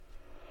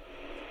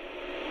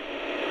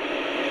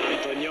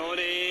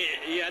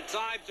had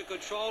time to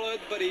control it,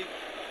 but he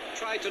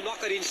tried to knock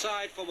it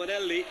inside for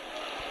Manelli.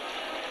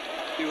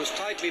 He was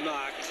tightly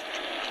marked.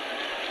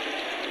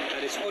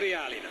 And it's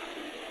Oriali now.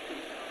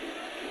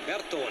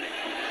 Bertone.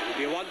 Will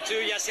be a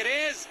 1-2. Yes, it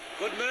is.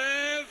 Good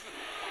move.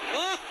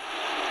 Oh!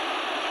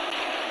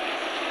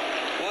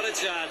 What a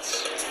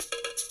chance.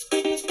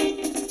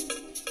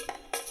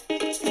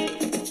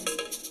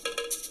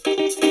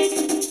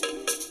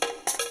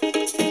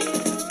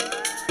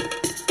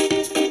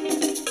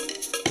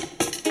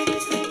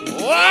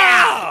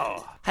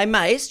 Wow! Hey,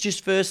 Mace,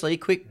 just firstly,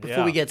 quick,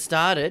 before we get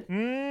started,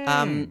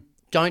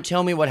 don't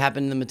tell me what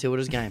happened in the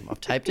Matildas game. I've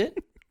taped it.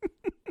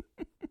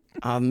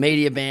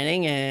 Media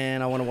banning,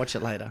 and I want to watch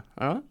it later.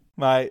 All right?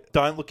 Mate,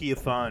 don't look at your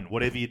phone.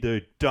 Whatever you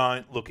do,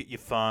 don't look at your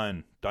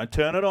phone. Don't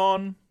turn it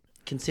on.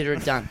 Consider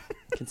it done.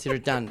 Consider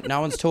it done.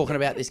 No one's talking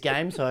about this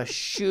game, so I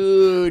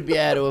should be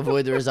able to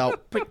avoid the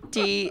result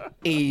pretty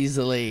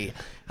easily.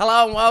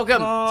 Hello and welcome to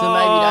the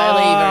Maybe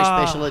Daily, very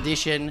special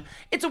edition.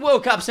 It's a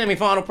World Cup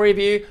semi-final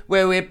preview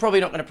where we're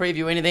probably not going to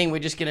preview anything. We're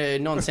just going to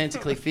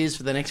nonsensically fizz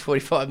for the next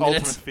 45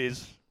 minutes. Ultimate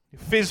fizz.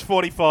 Fizz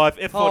 45,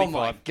 F45. Oh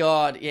my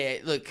God. Yeah,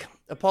 look,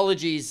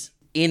 apologies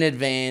in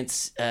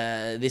advance.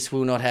 This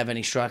will not have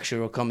any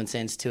structure or common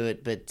sense to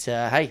it, but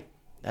hey,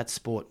 that's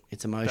sport.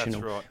 It's emotional.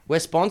 That's right. We're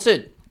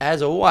sponsored,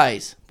 as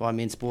always, by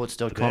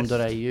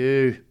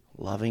minsports.com.au.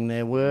 Loving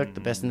their work, the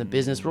best in the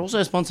business. We're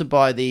also sponsored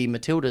by the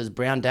Matildas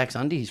Brown Dax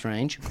Undies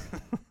range.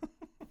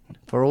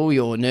 For all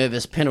your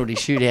nervous penalty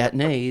shootout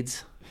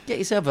needs, get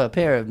yourself a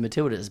pair of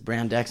Matildas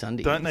Brown Dax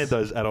Undies. Don't need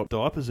those adult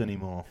diapers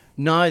anymore.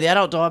 No, the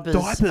adult diapers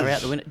are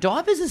out the window.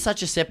 Diapers is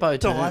such a seppo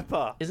term.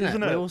 Diaper. Isn't it?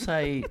 Isn't it? We all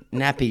say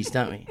nappies,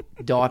 don't we?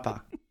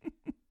 Diaper.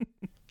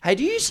 Hey,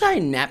 do you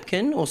say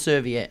napkin or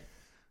serviette?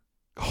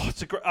 Oh,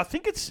 I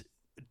think it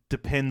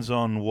depends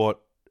on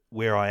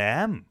where I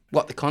am.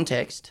 What, the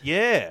context?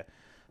 Yeah.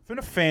 If I'm in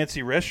a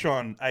fancy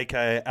restaurant,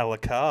 aka a la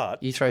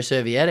carte, You throw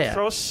serviette out?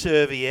 throw a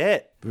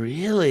serviette.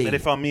 Really? And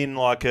if I'm in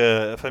I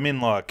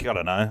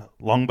don't know,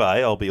 Long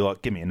Bay, I'll be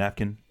like, give me a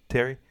napkin,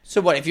 Terry.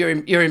 So what, if you're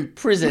in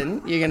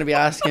prison, you're going to be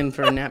asking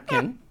for a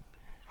napkin?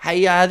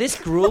 Hey, this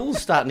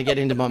gruel's starting to get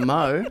into my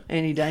mo.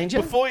 Any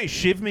danger? Before you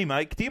shiv me,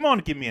 mate, do you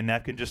mind giving me a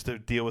napkin just to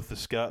deal with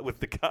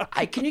the cut?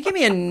 Hey, can you give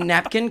me a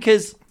napkin?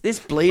 Because this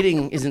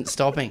bleeding isn't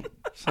stopping.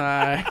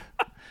 So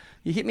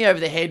you hit me over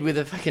the head with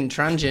a fucking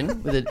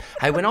truncheon.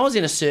 Hey, when I was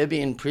in a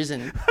Serbian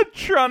prison, A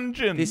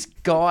truncheon. this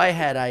guy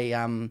had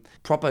a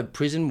proper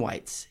prison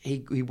weights.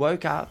 He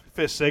woke up.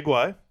 First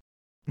segue.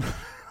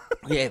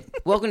 Yeah,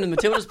 welcome to the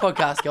Matildas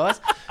podcast, guys.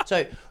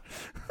 So,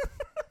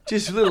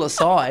 just a little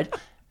aside,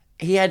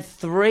 he had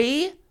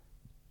 3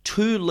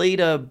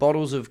 2-litre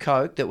bottles of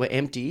Coke that were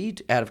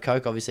emptied, out of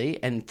Coke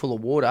obviously, and full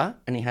of water,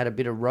 and he had a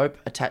bit of rope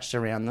attached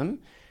around them,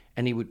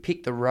 and he would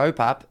pick the rope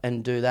up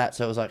and do that,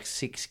 so it was like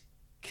 6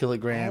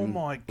 kilogram Oh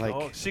my God.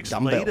 like 6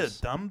 dumbbells. litre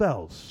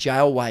dumbbells.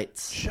 Jail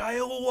weights.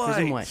 Jail weights.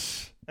 Prison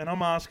weights. And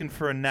I'm asking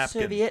for a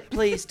napkin. Serviette,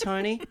 please,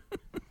 Tony.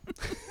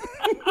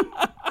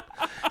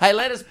 Hey,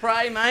 let us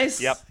pray,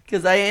 Mace. Yep.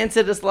 Because they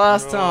answered us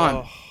last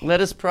time. Let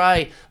us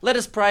pray. Let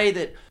us pray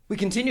that we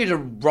continue to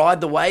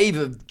ride the wave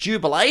of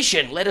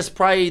jubilation. Let us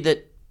pray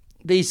that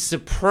these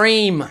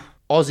supreme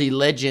Aussie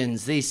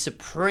legends, these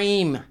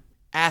supreme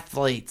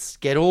athletes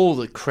get all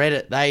the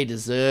credit they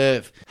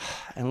deserve.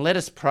 And let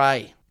us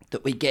pray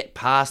that we get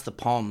past the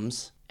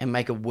Poms and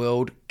make a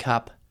World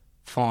Cup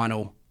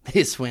final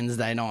this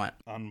Wednesday night.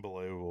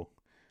 Unbelievable.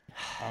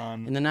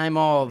 In the name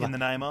of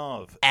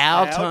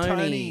our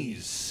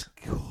Tonys.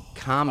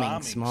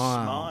 Calming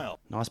smile.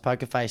 Nice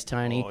poker face,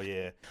 Tony. Oh,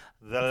 yeah.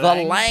 The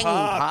Lang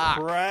Park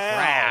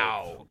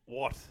crowd.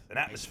 What an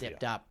atmosphere.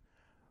 Stepped up.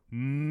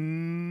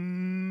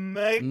 Mackenzie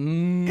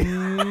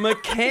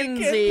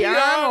Mackenzie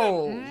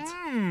Arnold.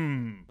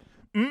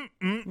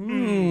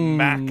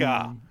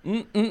 Macca.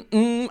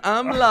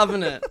 I'm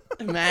loving it.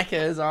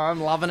 Macca's, I'm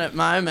loving it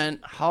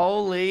moment.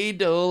 Holy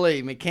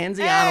dooly.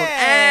 Mackenzie Arnold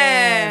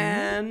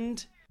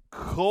and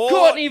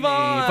Courtney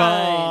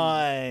Vine.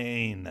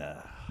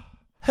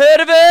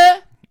 Heard of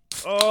her?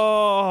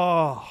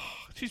 Oh,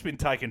 she's been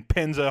taking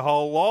pens her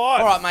whole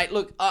life. All right, mate,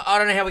 look, I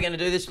don't know how we're going to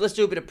do this. Let's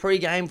do a bit of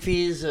pre-game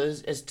fizz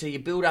as to you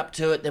build up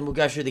to it, then we'll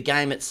go through the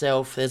game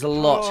itself. There's a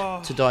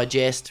lot to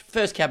digest.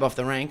 First cab off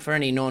the rank for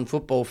any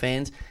non-football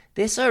fans.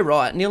 They're so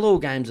right. Nil-all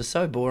games are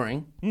so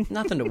boring.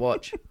 Nothing to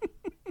watch.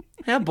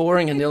 How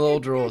boring are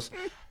nil-all draws?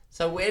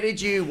 So where did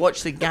you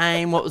watch the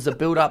game? What was the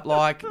build-up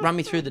like? Run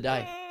me through the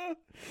day.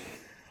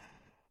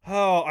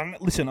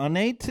 Listen, I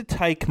need to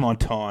take my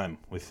time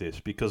with this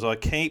because I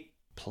keep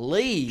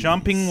Please.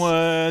 jumping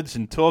words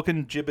and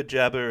talking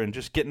jibber-jabber and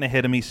just getting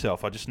ahead of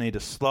myself. I just need to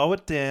slow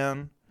it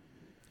down,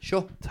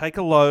 Sure. take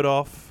a load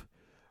off,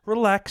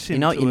 relax into it. You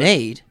know what you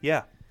need?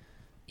 Yeah.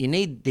 You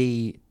need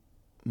the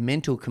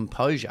mental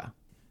composure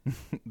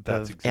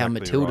That's of exactly our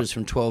Matildas right.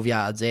 from 12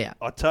 yards out.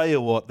 I tell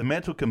you what, the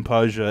mental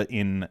composure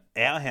in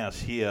our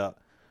house here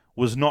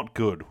was not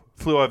good.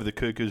 Flew over the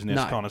cuckoo's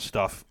nest kind of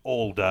stuff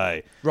all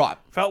day. Right.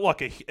 It felt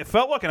like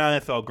an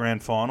AFL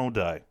grand final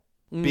day.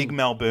 Big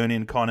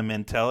Melburnian kind of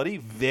mentality.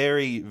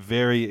 Very,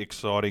 very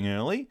exciting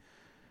early.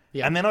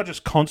 Yeah. And then I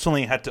just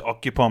constantly had to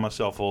occupy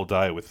myself all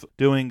day with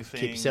doing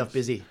things. Keep yourself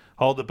busy.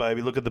 Hold the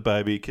baby, look at the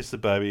baby, kiss the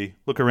baby,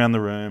 look around the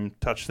room,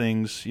 touch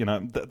things. You know,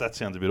 that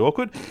sounds a bit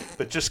awkward,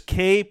 but just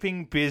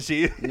keeping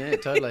busy. Yeah,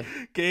 totally.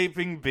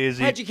 Keeping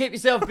busy. How'd you keep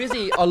yourself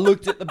busy? I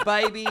looked at the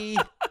baby.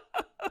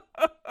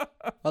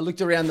 I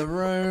looked around the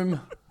room.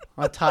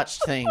 I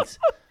touched things.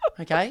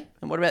 Okay.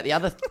 And what about the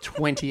other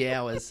 20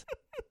 hours?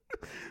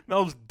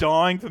 Mel's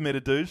dying for me to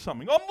do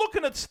something. I'm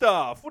looking at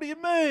stuff. What do you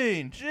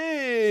mean?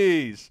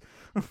 Jeez.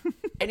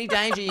 Any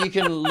danger you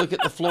can look at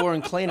the floor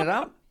and clean it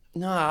up?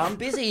 No, I'm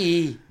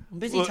busy. I'm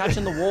busy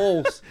touching the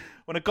walls.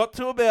 When it got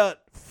to about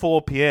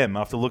 4 p.m,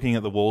 after looking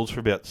at the walls for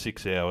about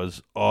 6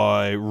 hours,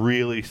 I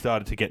really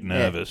started to get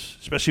nervous,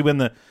 especially when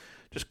the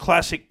just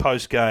classic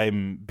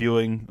post-game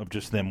viewing of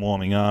just them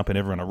warming up and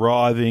everyone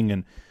arriving.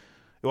 And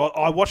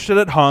I watched it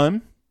at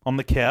home on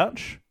the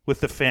couch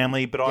with the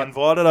family, but I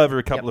invited over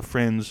a couple of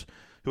friends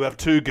who have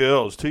two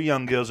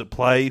young girls that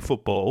play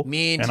football.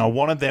 Mint. And I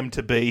wanted them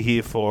to be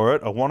here for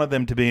it. I wanted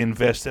them to be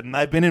invested, and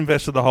they've been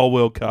invested the whole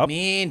World Cup.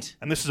 Mint.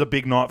 And this is a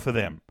big night for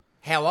them.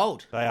 How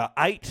old? They are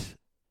 8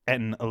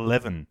 and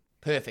 11.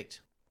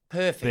 Perfect.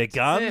 They're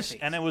guns,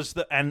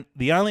 Perfect. and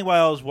the only way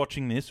I was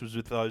watching this was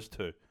with those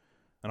two,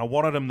 and I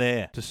wanted them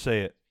there to see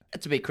it.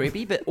 It's a bit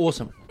creepy, but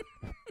awesome.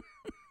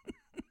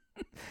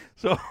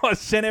 So I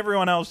sent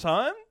everyone else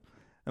home,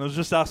 and it was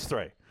just us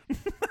three.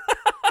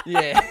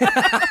 Yeah.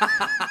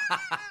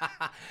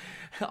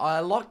 I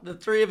locked the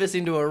three of us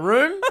into a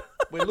room.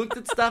 We looked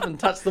at stuff and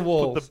touched the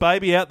walls. Put the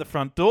baby out the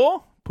front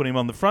door, put him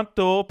on the front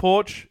door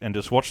porch, and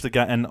just watched the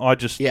game. And I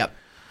just,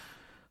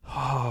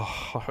 I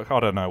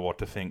don't know what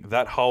to think.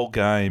 That whole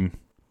game,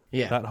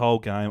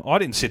 I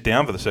didn't sit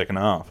down for the second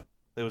half.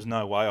 There was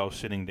no way I was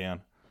sitting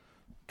down.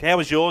 How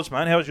was yours,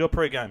 mate? How was your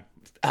pre-game?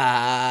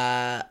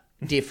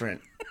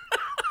 Different.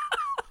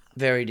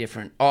 Very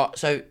different. Oh,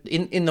 so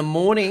in the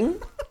morning,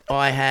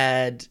 I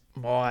had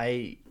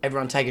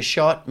everyone take a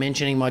shot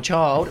mentioning my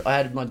child. I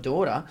had my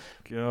daughter.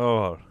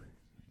 God.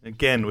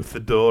 Again with the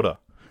daughter.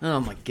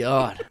 Oh, my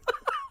God.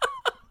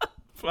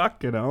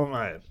 Fucking hell,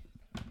 mate.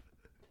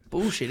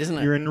 Bullshit, isn't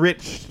it? You're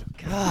enriched.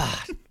 God.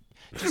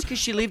 Just because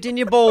she lived in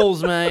your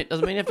balls, mate,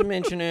 doesn't mean you have to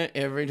mention it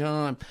every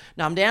time.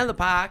 No, I'm down at the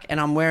park and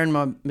I'm wearing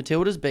my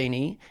Matildas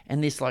beanie,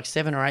 and this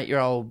 7 or 8 year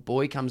old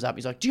boy comes up.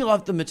 He's like, "Do you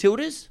love the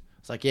Matildas?" I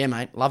was like, "Yeah,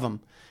 mate, love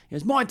them." He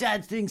goes, "My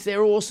dad thinks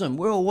they're awesome.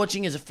 We're all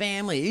watching as a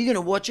family. Are you going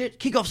to watch it?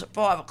 Kickoff's at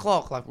 5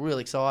 o'clock. Real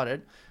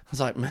excited. I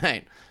was like,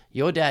 "Mate,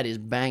 your dad is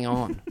bang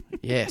on."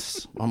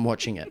 "Yes, I'm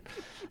watching it."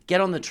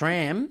 Get on the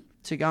tram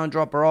to go and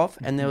drop her off,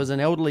 and there was an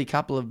elderly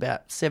couple of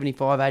about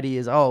 75, 80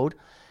 years old,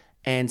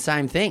 and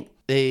same thing.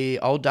 The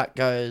old duck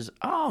goes,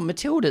 "Oh,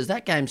 Matildas,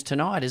 that game's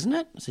tonight, isn't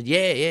it?" I said, yeah,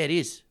 it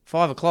is.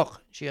 5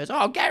 o'clock. She goes,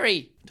 "Oh,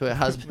 Gary," to her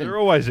husband. They're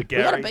always a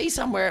Gary. "We got to be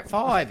somewhere at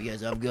 5. He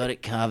goes, I've got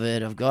it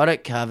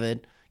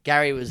covered.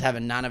 Gary was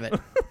having none of it.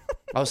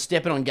 I was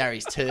stepping on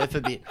Gary's turf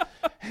a bit.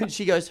 And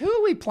she goes, "Who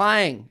are we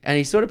playing?" And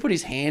he sort of put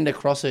his hand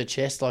across her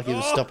chest like he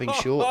was stopping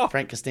short,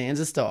 Frank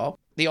Costanza style.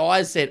 The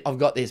eyes said, "I've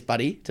got this,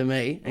 buddy," to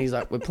me. And he's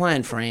like, "We're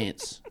playing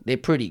France. They're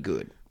pretty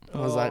good." I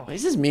was like,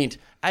 this is mint.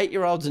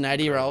 8-year-olds and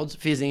 80-year-olds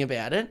fizzing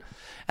about it.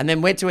 And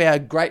then went to our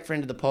great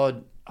friend of the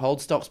pod,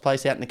 Holdstop's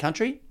place out in the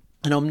country.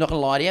 And I'm not going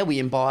to lie to you, we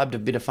imbibed a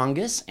bit of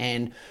fungus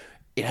and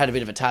it had a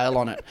bit of a tail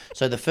on it.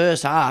 So the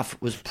first half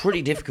was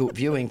pretty difficult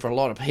viewing for a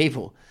lot of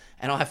people.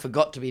 And I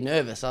forgot to be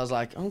nervous. I was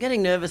like, I'm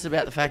getting nervous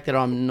about the fact that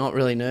I'm not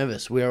really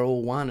nervous. We're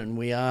all one and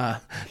we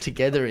are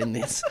together in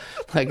this.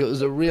 It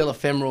was a real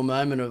ephemeral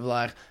moment of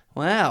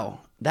wow,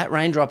 that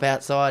raindrop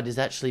outside is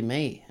actually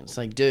me. It's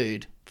like,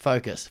 dude,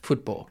 focus,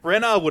 football.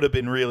 Renner would have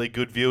been really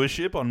good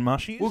viewership on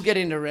Mushies. We'll get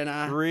into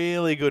Renner.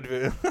 Really good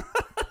view.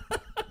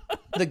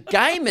 The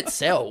game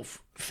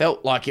itself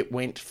felt like it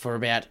went for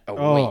about a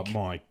week. Oh,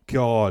 my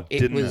God,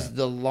 It was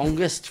the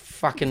longest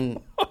fucking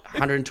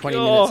 120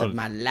 minutes of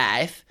my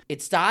life.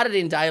 It started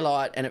in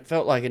daylight and it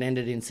felt like it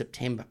ended in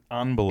September.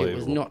 Unbelievable. It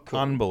was not cool.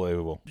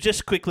 Unbelievable.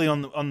 Just quickly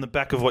on the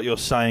back of what you're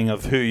saying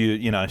of who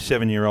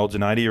 7-year-olds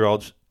and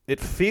 80-year-olds, it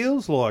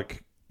feels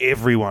like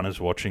everyone is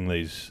watching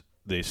this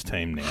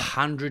team now.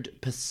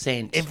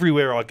 100%.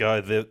 Everywhere I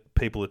go,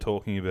 people are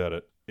talking about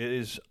it. It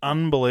is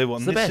unbelievable.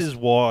 And this is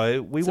why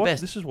we watch.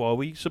 This is why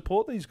we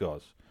support these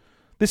guys.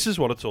 This is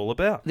what it's all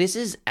about. This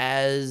is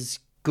as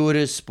good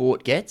as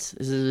sport gets.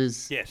 This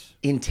is as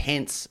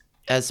intense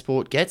as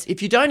sport gets.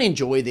 If you don't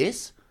enjoy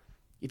this,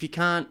 if you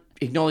can't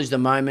acknowledge the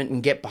moment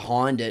and get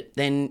behind it,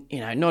 then,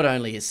 not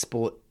only is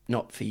sport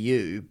not for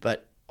you,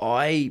 but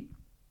I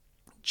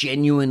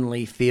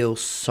genuinely feel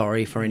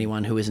sorry for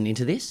anyone who isn't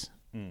into this.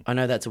 I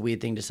know that's a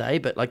weird thing to say,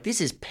 but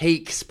this is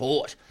peak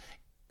sport.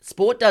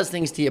 Sport does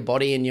things to your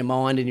body and your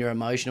mind and your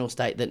emotional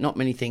state that not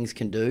many things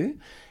can do.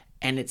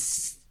 And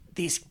it's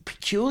this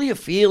peculiar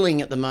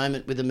feeling at the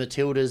moment with the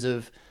Matildas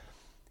of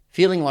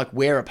feeling like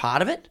we're a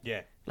part of it.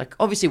 Yeah.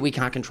 Obviously we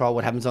can't control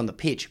what happens on the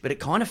pitch, but it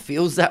kind of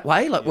feels that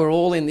way. We're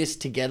all in this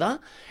together.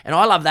 And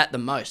I love that the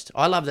most.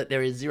 I love that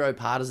there is zero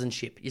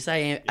partisanship. You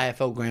say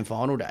AFL Grand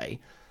Final Day,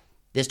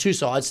 there's two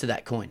sides to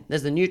that coin.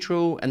 There's the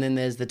neutral and then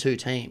there's the two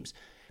teams.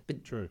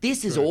 But True,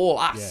 this is all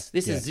us. Yeah,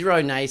 This is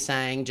zero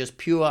naysaying, just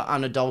pure,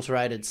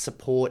 unadulterated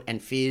support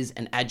and fizz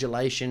and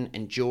adulation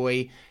and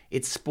joy.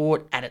 It's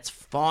sport at its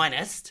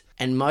finest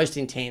and most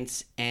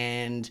intense,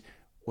 and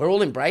we're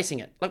all embracing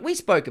it. Like, we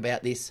spoke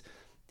about this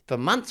for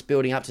months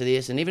building up to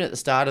this, and even at the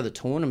start of the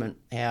tournament,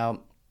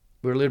 how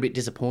we're a little bit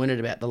disappointed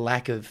about the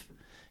lack of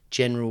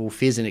general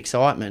fizz and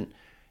excitement.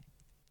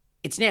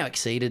 It's now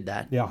exceeded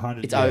that. Yeah,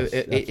 100.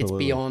 It's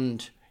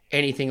beyond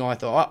anything I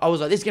thought. I was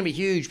like, this is going to be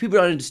huge. People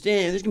don't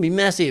understand. This is going to be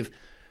massive.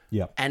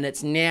 Yeah. And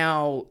it's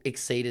now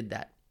exceeded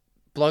that.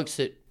 Blokes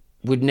that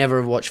would never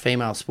have watched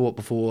female sport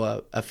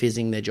before are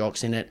fizzing their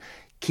jocks in it.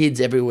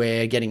 Kids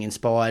everywhere getting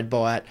inspired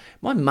by it.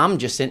 My mum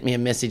just sent me a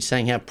message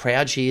saying how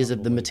proud she is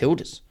of the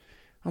Matildas.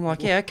 I'm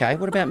like, yeah, okay.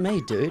 What about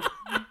me, dude?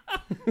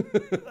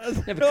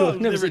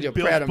 never said you're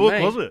Bill's proud of book,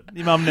 me. was it?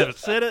 Your mum never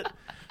said it.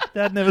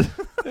 Dad never.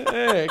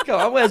 Yeah, come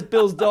on, where's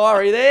Bill's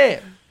diary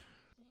there?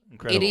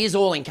 Incredible. It is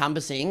all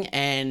encompassing,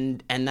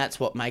 and that's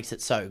what makes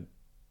it so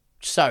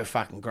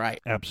fucking great.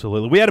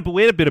 Absolutely. We had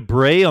a bit of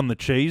brie on the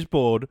cheese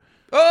board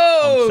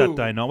Oh, on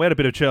Saturday night. We had a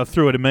bit of cheese. I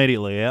threw it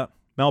immediately out.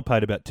 Mel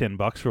paid about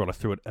 $10 for it. I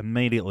threw it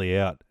immediately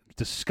out.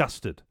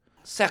 Disgusted.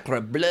 sacre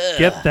bleu.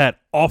 Get that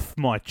off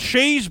my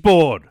cheese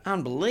board.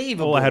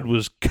 Unbelievable. All I had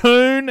was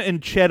coon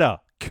and cheddar.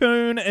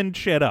 Coon and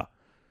cheddar.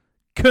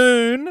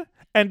 Coon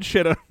and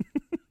cheddar.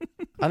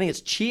 I think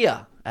it's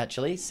cheer,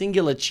 actually.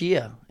 Singular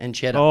cheer and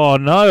cheddar. Oh,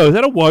 no. Is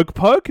that a woke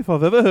poke if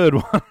I've ever heard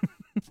one?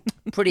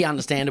 Pretty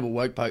understandable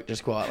woke poke,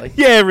 just quietly.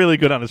 Yeah, really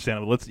good,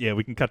 understandable.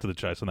 We can cut to the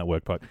chase on that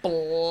woke poke.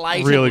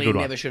 Blatantly Really good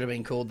one. never should have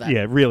been called that.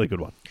 Yeah, really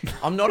good one.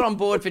 I'm not on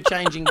board for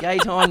changing gay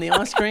time the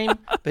ice cream,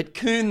 but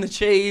coon the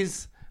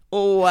cheese,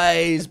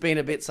 always been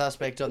a bit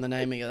suspect on the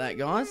naming of that,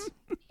 guys.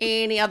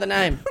 Any other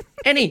name?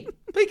 Any.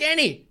 Pick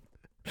any.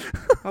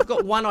 I've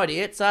got one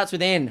idea. It starts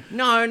with N.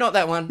 No, not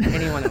that one.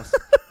 Anyone else.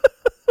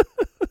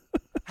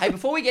 Hey,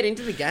 before we get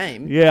into the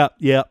game, Yeah.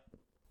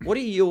 what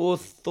are your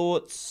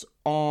thoughts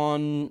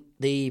on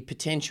the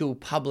potential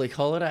public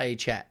holiday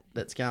chat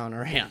that's going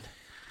around?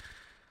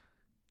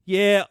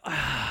 Yeah,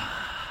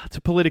 it's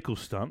a political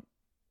stunt,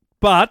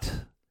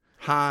 but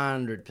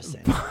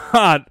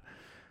 100%.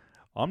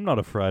 I'm not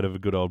afraid of a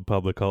good old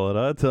public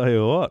holiday. I tell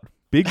you what,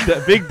 Big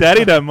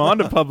Daddy don't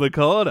mind a public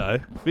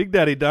holiday. Big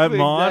Daddy don't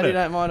mind Daddy it.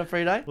 don't mind a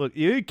free day. Look,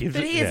 you give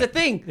But it. here's the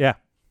thing. Yeah,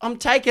 I'm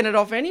taking it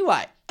off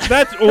anyway.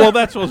 that's what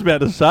I was about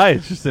to say.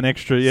 It's just an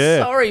extra. Yeah,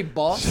 Sorry,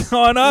 boss.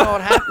 I know.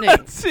 Not happening.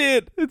 That's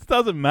it. It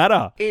doesn't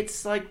matter.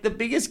 It's like the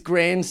biggest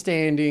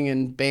grandstanding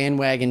and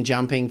bandwagon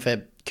jumping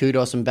for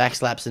kudos and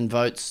backslaps and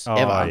votes Oh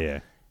ever. yeah.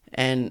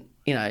 And,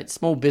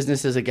 small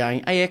businesses are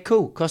going, oh, yeah,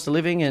 cool, cost of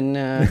living, and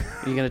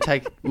you're going to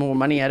take more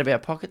money out of our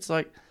pockets.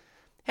 Like,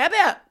 how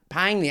about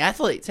paying the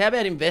athletes? How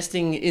about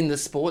investing in the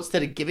sports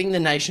that are giving the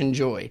nation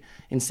joy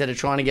instead of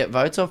trying to get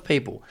votes off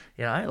people?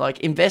 Like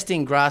invest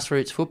in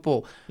grassroots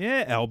football.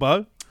 Yeah,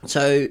 elbow.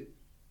 So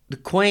the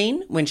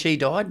Queen, when she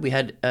died, we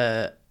had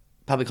a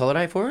public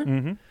holiday for her.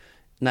 Mm-hmm. And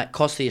that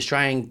cost the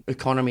Australian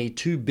economy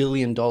 $2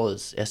 billion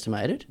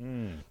estimated.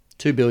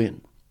 $2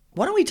 billion.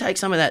 Why don't we take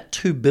some of that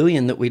 $2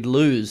 billion that we'd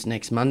lose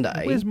next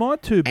Monday? Where's my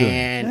 $2 billion?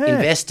 And Yeah.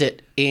 invest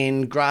it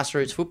in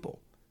grassroots football.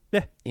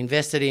 Yeah.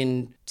 Invest it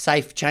in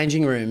safe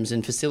changing rooms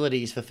and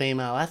facilities for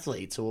female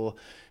athletes, or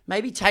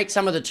maybe take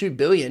some of the $2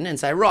 billion and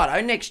say, righto,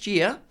 next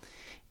year,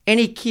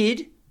 any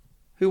kid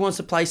who wants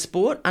to play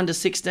sport under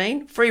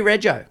 16, free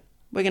rego.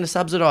 We're going to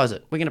subsidise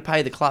it. We're going to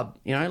pay the club.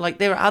 Like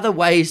there are other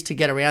ways to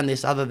get around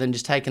this other than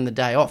just taking the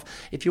day off.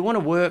 If you want to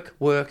work,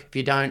 work. If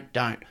you don't,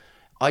 don't.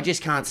 I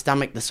just can't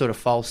stomach the sort of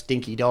false,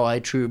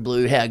 dinky-dyed, true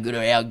blue, how good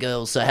are our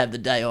girls, so have the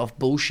day off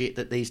bullshit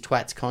that these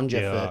twats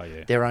conjure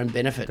for their own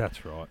benefit.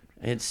 That's right.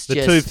 It's The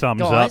just, two thumbs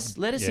guys, up.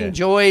 let us Yeah.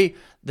 enjoy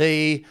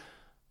the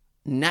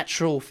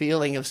natural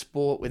feeling of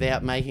sport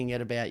without making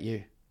it about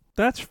you.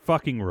 That's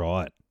fucking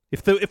right.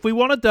 If we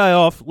want a day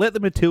off, let the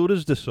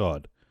Matildas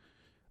decide.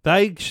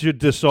 They should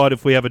decide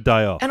if we have a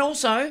day off. And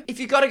also,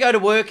 if you've got to go to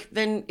work,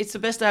 then it's the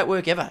best day at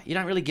work ever. You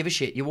don't really give a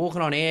shit. You're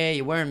walking on air,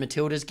 you're wearing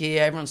Matildas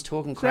gear, everyone's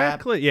talking crap.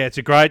 Exactly. Yeah, it's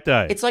a great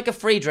day. It's like a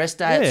free dress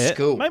day at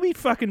school. Maybe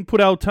fucking put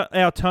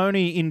our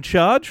Tony in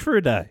charge for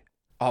a day.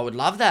 I would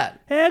love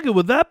that. How good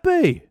would that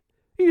be?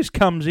 He just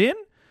comes in,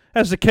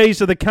 has the keys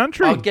to the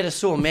country. I'd get a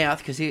sore mouth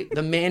because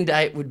the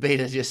mandate would be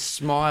to just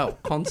smile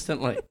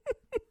constantly.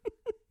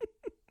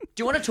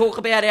 Do you want to talk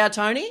about our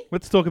Tony?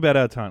 Let's talk about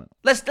our Tony.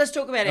 Let's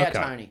talk about our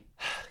Okay. Tony.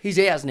 He's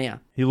ours now.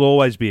 He'll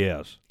always be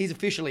ours. He's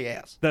officially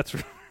ours. That's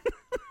right.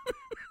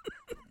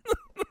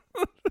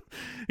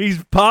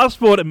 His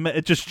passport,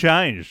 it just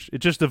changed. It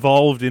just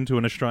evolved into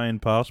an Australian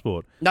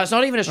passport. No, it's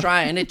not even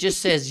Australian. It just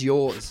says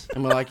yours.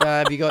 And we're like,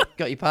 have you got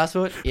your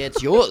passport? Yeah,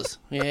 it's yours.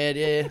 Yeah,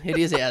 it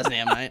is ours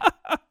now, mate.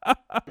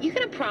 You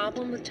got a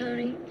problem with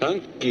Tony?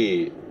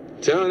 Hunky.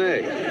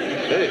 Tony.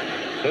 Hey.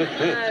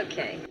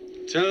 Okay.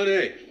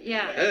 Tony.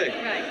 Yeah. Hey.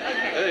 Right.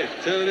 Okay. Hey,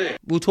 Tony.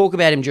 We'll talk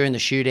about him during the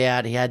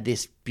shootout. He had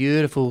this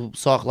beautiful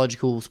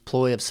psychological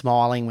ploy of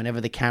smiling whenever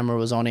the camera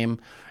was on him.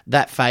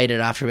 That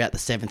faded after about the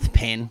 7th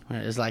pen.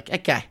 It was like,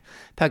 okay,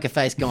 poker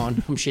face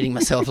gone. I'm shitting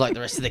myself like the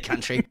rest of the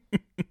country.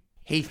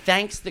 He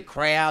thanks the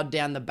crowd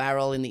down the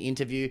barrel in the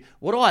interview.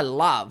 What I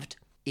loved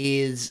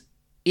is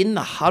in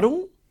the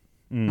huddle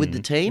with the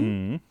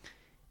team,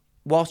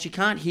 whilst you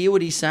can't hear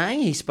what he's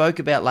saying, he spoke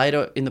about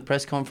later in the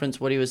press conference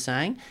what he was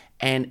saying,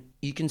 and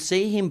you can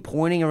see him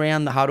pointing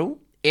around the huddle.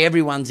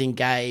 Everyone's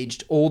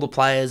engaged. All the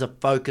players are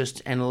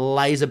focused and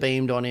laser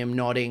beamed on him,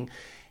 nodding.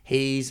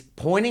 He's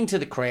pointing to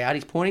the crowd,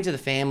 he's pointing to the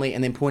family,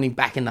 and then pointing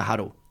back in the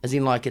huddle. As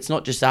in, like, it's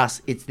not just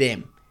us, it's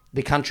them.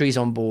 The country's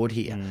on board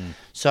here.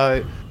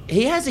 So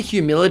he has a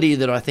humility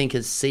that I think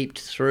has seeped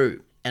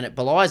through, and it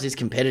belies his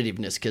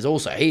competitiveness because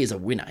also he is a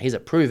winner. He's a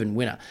proven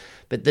winner.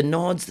 But the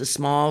nods, the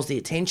smiles, the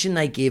attention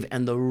they give,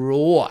 and the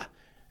roar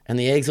and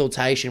the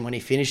exaltation when he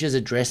finishes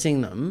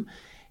addressing them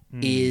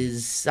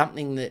is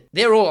something that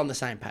they're all on the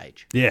same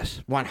page.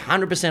 Yes.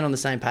 100% on the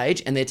same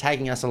page, and they're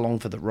taking us along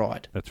for the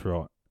ride. That's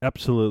right.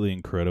 Absolutely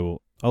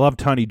incredible. I love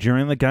Tony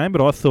during the game,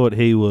 but I thought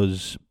he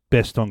was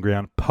best on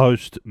ground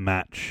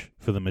post-match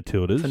for the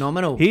Matildas.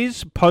 Phenomenal.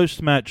 His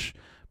post-match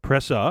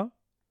presser,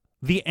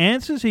 the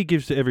answers he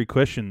gives to every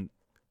question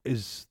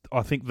is,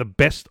 I think, the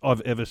best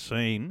I've ever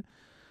seen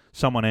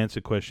someone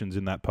answer questions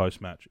in that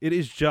post-match. It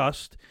is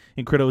just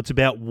incredible. It's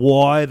about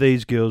why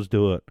these girls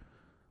do it,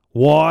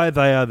 why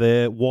they are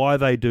there, why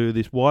they do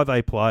this, why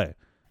they play.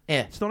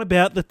 Yeah. It's not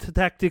about the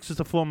tactics, it's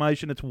the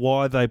formation, it's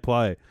why they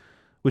play,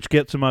 which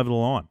gets them over the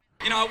line.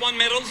 You know, I won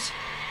medals,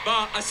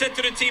 but I said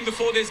to the team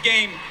before this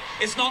game,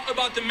 it's not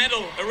about the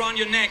medal around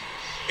your neck.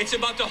 It's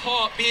about the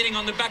heart beating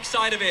on the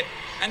backside of it.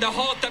 And the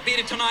heart that beat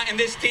it tonight in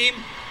this team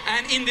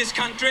and in this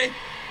country,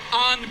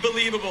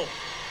 unbelievable.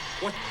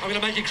 What? I'm going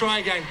to make you cry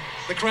again.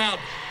 The crowd.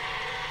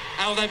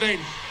 How have they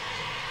been?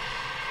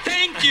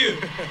 Thank you.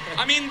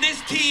 I mean, this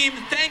team,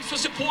 thanks for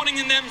supporting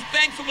in them.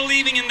 Thanks for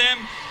believing in them.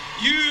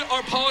 You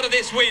are part of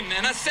this win.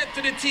 And I said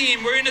to the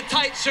team, we're in a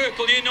tight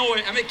circle, you know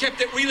it, and we kept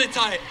it really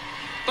tight.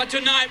 But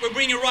tonight, we're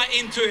bringing right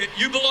into it.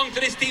 You belong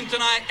to this team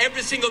tonight,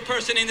 every single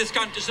person in this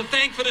country. So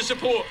thanks for the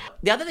support.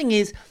 The other thing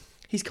is,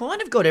 he's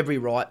kind of got every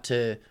right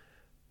to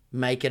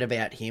make it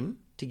about him,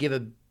 to give a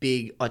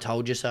big I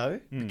told you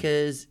so,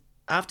 because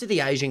after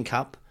the Asian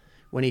Cup,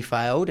 when he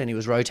failed and he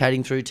was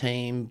rotating through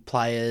team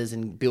players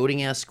and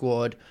building our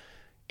squad,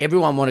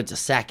 everyone wanted to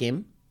sack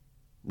him.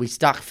 We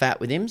stuck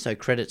fat with him, so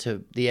credit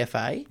to the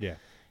FA. Yeah.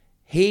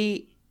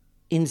 He,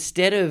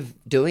 instead of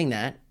doing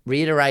that,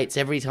 reiterates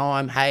every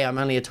time, hey, I'm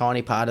only a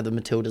tiny part of the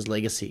Matildas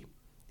legacy.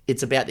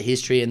 It's about the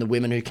history and the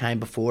women who came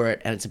before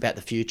it, and it's about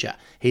the future.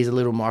 He's a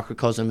little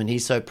microcosm, and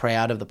he's so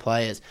proud of the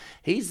players.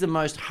 He's the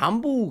most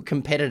humble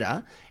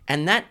competitor,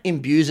 and that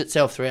imbues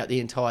itself throughout the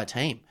entire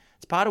team.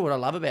 It's part of what I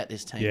love about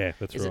this team. Yeah,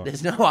 that's right. That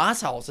there's no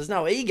assholes, there's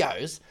no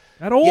egos.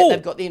 At all. Yet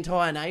they've got the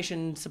entire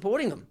nation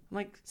supporting them.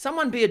 Like,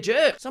 someone be a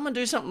jerk. Someone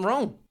do something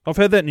wrong. I've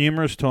heard that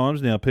numerous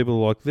times now. People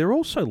are like, they're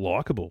all so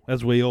likeable,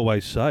 as we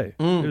always say.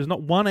 There's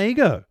not one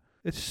ego.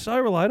 It's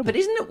so relatable. But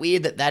isn't it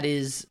weird that that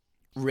is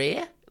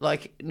rare?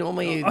 Like,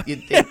 normally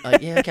you'd think,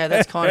 like, yeah, okay,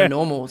 that's kind of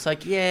normal. It's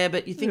like, yeah,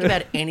 but you think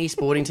about any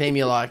sporting team,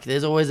 you're like,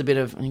 there's always a bit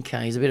of,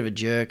 okay, he's a bit of a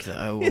jerk,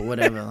 though, or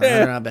whatever. Like, I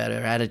don't know about her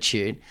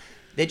attitude.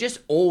 They're just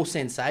all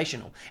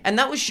sensational. And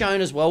that was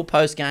shown as well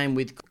post-game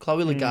with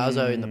Chloe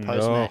Lagazzo in the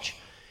post-match.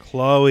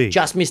 Chloe.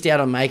 Just missed out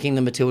on making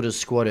the Matildas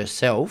squad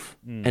herself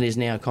and is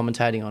now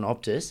commentating on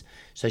Optus.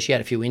 So she had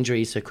a few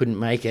injuries, so couldn't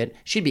make it.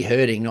 She'd be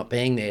hurting not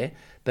being there.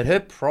 But her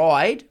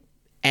pride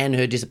and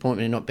her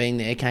disappointment in not being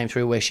there came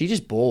through where she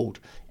just bawled.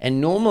 And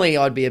normally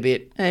I'd be a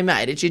bit, hey,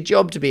 mate, it's your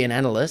job to be an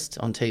analyst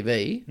on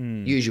TV,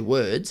 use your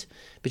words.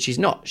 But she's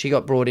not. She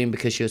got brought in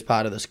because she was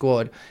part of the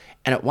squad.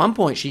 And at one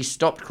point she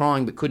stopped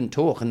crying but couldn't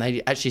talk. And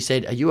they actually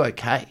said, are you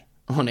okay?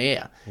 On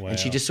air. Wow. And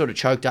she just sort of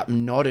choked up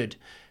and nodded.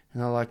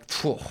 And they're like,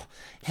 phew,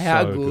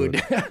 how So good.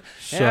 good. How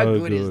So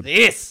good is good.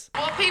 this?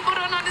 What people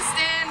don't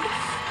understand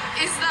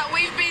is that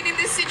we've been in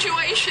this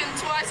situation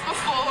twice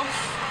before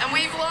and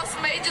we've lost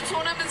major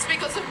tournaments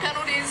because of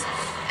penalties.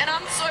 And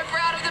I'm so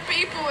proud of the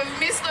people who've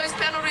missed those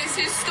penalties,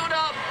 who stood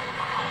up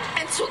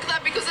and took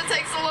that, because it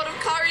takes a lot of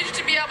courage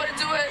to be able to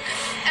do it.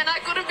 And I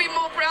couldn't be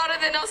more prouder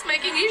than us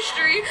making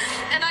history.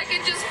 And I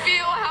can just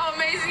feel how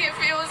amazing it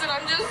feels, and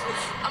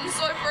I'm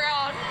so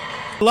proud.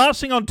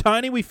 Last thing on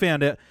Tony, we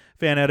found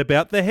out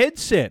about the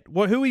headset.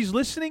 Who he's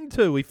listening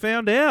to. We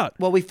found out.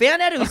 Well, we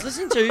found out who he was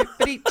listening to,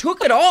 but he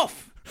took it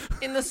off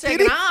in the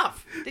second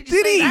half. Did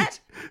you see that?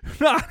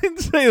 No, I didn't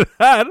see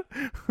that.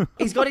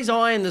 He's got his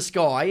eye in the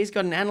sky. He's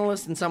got an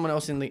analyst and someone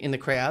else in the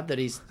crowd that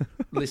he's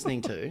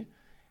listening to.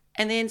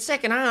 And then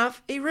second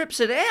half, he rips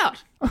it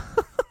out.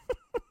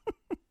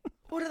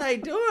 What are they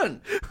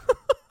doing?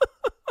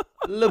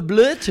 Le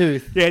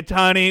Bluetooth. Yeah,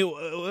 Tony,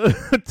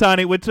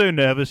 we're too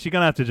nervous. You're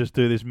going to have to just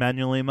do this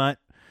manually, mate.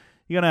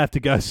 You're going to have to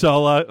go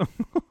solo.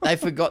 They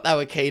forgot they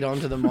were keyed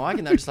onto the mic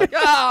and they're just like,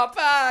 oh,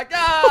 fuck,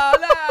 oh,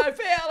 no,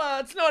 fella,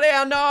 it's not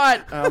our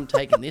night. Oh, I'm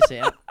taking this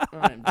out.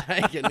 I'm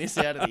taking this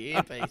out of the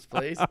earpiece,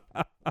 please.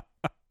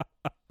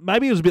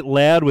 Maybe it was a bit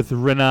loud with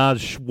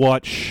Renard's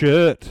white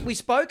shirt. We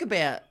spoke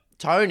about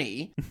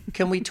Tony.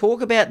 Can we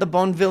talk about the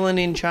Bond villain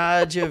in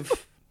charge of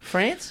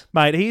France?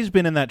 Mate, he's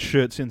been in that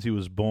shirt since he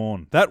was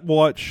born. That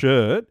white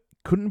shirt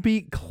couldn't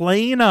be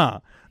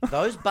cleaner.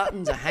 Those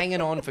buttons are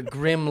hanging on for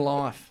grim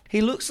life.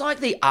 He looks like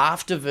the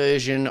after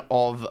version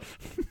of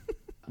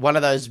one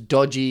of those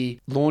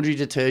dodgy laundry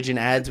detergent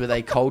ads where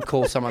they cold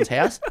call someone's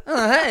house.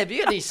 Oh, hey, have you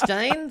got any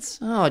stains?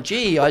 Oh,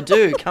 gee, I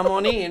do. Come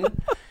on in.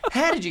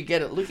 How did you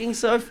get it looking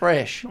so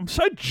fresh? I'm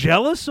so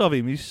jealous of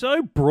him. He's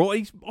so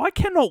broad. I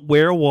cannot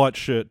wear a white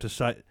shirt to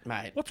say...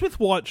 Mate. What's with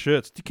white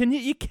shirts?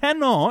 You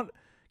cannot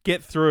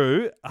get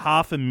through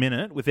half a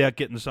minute without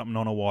getting something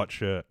on a white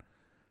shirt.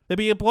 There'd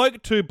be a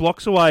bloke 2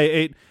 blocks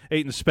away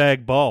eating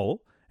spag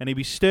bowl, and he'd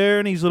be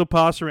staring his little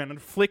pass around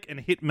and flick and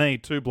hit me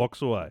 2 blocks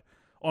away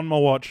on my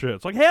white shirt.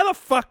 It's like, how the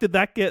fuck did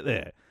that get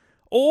there?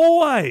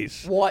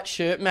 Always. White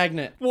shirt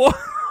magnet. What?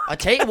 I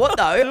tell you what,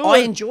 though, I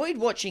enjoyed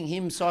watching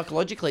him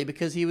psychologically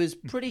because he was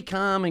pretty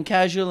calm and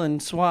casual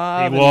and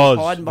suave. He was,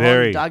 hiding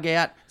behind the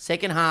dugout.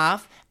 Second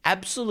half,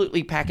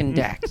 absolutely packing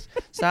dacks.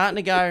 Starting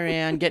to go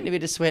around, getting a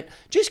bit of sweat.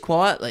 Just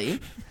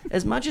quietly,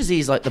 as much as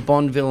he's like the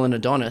Bond villain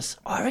Adonis,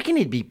 I reckon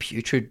he'd be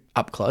putrid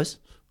up close.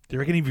 Do you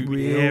reckon he'd be...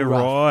 Real Yeah,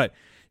 rough. right.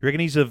 You reckon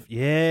he's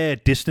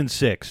distant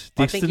sex.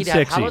 I think Distant he'd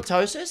sexy. have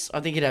halitosis. I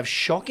think he'd have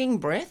shocking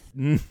breath.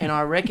 And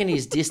I reckon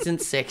he's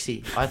distant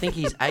sexy. I think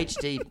he's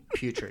HD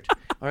putrid.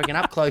 I reckon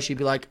up close you'd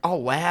be like, oh,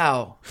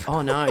 wow.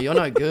 Oh, no, you're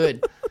no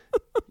good.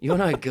 You're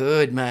no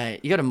good,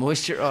 mate. You got to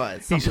moisturise.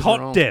 He's Something's hot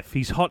wrong. deaf.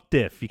 He's hot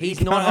deaf. He's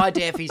not high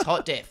def. He's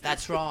hot def.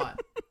 That's right.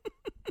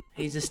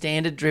 He's a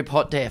standard drip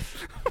hot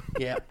def.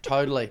 Yeah,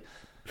 totally.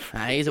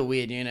 Nah, he's a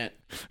weird unit.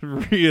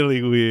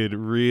 Really weird.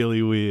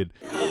 Really weird.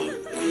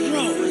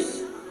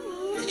 Gross.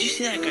 Did you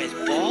see that guy's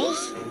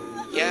balls?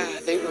 Yeah,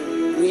 they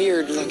were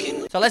weird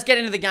looking. So let's get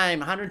into the game.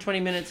 120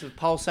 minutes of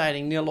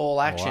pulsating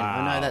nil-all action. Wow.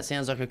 I know that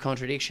sounds like a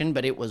contradiction,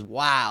 but it was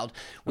wild.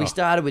 We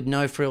started with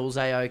no frills,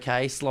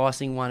 A-OK,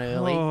 slicing one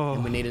early,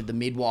 and we needed the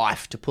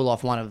midwife to pull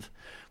off one of,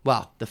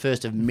 well, the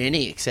first of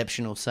many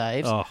exceptional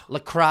saves.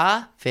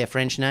 Lacroix, fair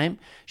French name,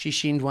 she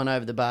shinned one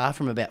over the bar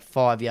from about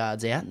 5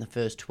 yards out in the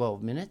first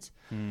 12 minutes.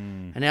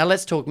 And now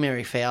let's talk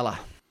Mary Fowler.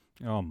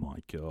 Oh, my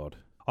God.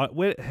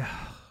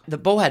 The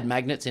ball had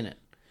magnets in it.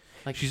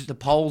 Like the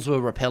poles were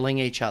repelling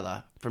each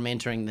other from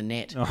entering the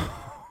net.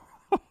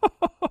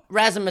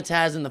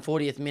 Razzmatazz in the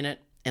 40th minute,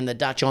 and the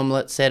Dutch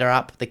omelette set her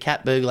up. The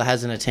cat burglar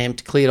has an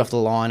attempt, cleared off the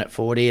line at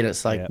 40, and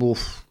it's like,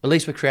 woof. At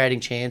least we're creating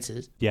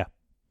chances. Yeah.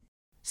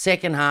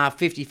 Second half,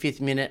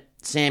 55th minute,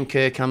 Sam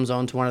Kerr comes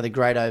on to one of the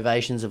great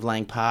ovations of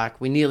Lang Park.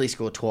 We nearly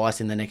score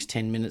twice in the next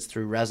 10 minutes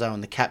through Razzo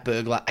and the cat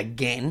burglar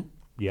again.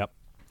 Yep.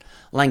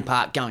 Lang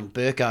Park going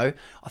Burko.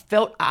 I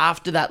felt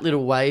after that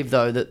little wave,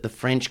 though, that the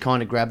French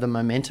kind of grabbed the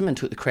momentum and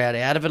took the crowd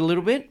out of it a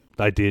little bit.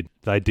 They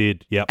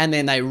did, yep. And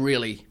then they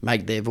really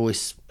made their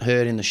voice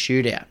heard in the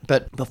shootout.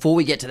 But before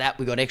we get to that,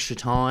 we got extra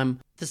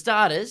time. For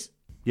starters,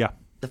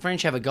 the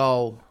French have a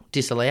goal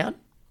disallowed,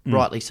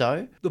 rightly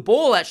so. The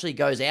ball actually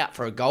goes out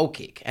for a goal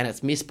kick, and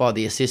it's missed by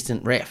the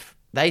assistant ref.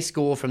 They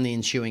score from the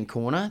ensuing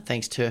corner,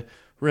 thanks to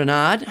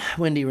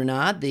Wendy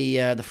Renard,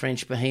 the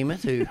French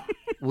behemoth, who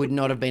would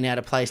not have been out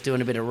of place doing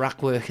a bit of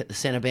ruck work at the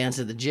centre bounce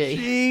of the G.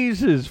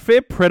 Jesus,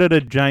 fair predator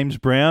James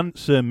Brown,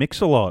 Sir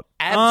Mix-a-Lot.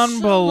 Absolute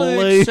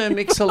Unbelievable. Sir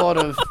Mix-a-Lot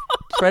of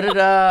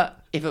predator,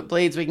 if it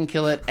bleeds we can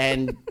kill it,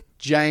 and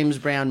James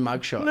Brown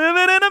mugshot.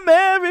 Living in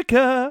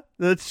America.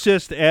 That's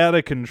just out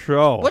of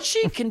control. What's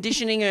she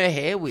conditioning her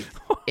hair with?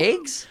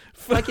 Eggs?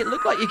 Like it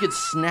looked like you could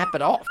snap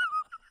it off.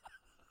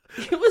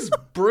 It was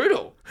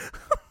brutal.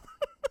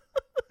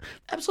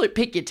 Absolute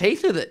pick your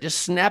teeth with it.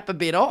 Just snap a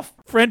bit off.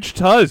 French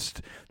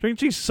toast. Do you think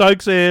she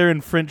soaks her hair in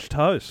French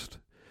toast?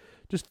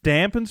 Just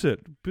dampens it.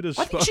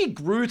 I think she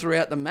grew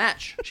throughout the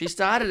match. She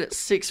started at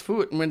 6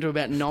 foot and went to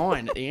about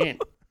 9 at the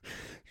end.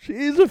 She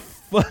is a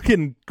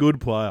fucking good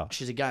player.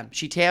 She's a gun.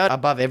 She towered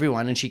above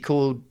everyone, and she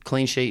called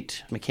clean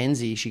sheet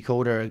Mackenzie. She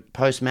called her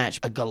post-match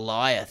a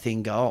Goliath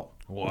in goal.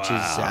 Wow. Which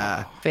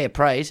is fair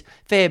praise.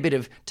 Fair bit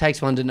of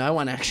takes one to know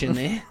one action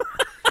there.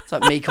 It's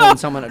like me calling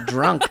someone a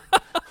drunk.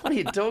 What are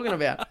you talking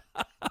about?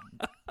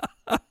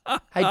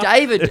 Hey,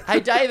 David,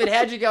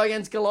 how'd you go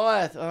against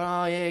Goliath?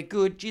 Oh, yeah,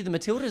 good. Gee, the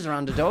Matildas are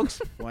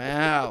underdogs.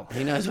 Wow,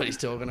 he knows what he's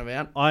talking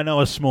about. I know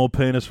a small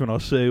penis when I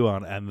see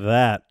one, and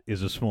that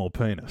is a small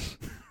penis.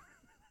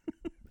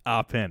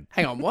 Pen.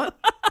 Hang on, what?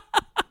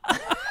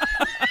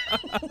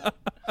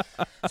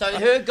 So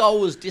her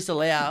goal was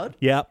disallowed.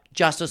 Yep.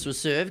 Justice was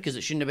served because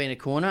it shouldn't have been a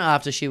corner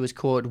after she was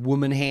caught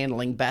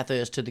woman-handling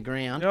Bathurst to the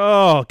ground.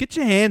 Oh, get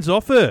your hands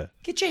off her.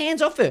 Get your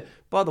hands off her.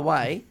 By the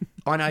way,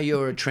 I know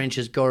you're a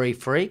Trenches Gorry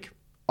freak.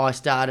 I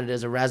started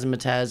as a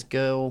Razzmatazz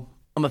girl.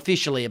 I'm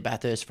officially a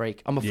Bathurst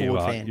freak. I'm a Ford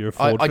fan. You're a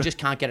Ford I fan. just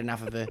can't get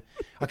enough of her.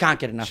 I can't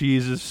get enough. She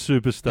is a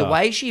superstar. The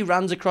way she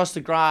runs across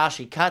the grass,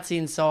 she cuts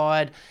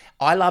inside.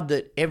 I love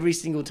that every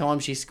single time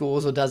she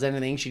scores or does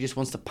anything, she just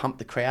wants to pump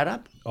the crowd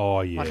up. Oh,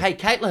 yeah. Like, hey,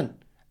 Caitlin,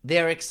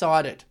 they're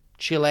excited.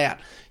 Chill out.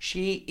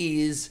 She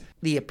is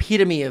the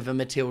epitome of a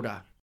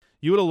Matilda.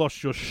 You would have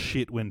lost your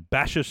shit when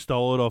Basher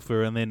stole it off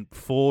her and then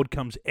Ford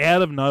comes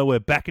out of nowhere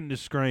back into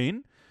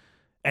screen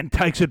and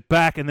takes it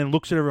back and then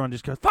looks at everyone and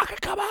just goes, fucking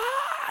come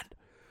on!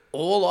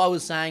 All I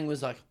was saying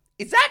was like,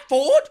 is that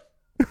Ford?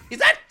 Is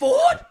that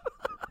Ford?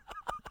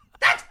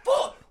 That's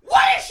Ford!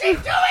 What is she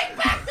doing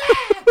back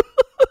there?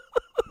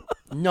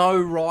 No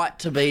right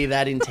to be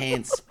that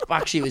intense.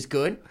 Fuck, she was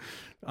good.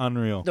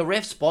 Unreal. The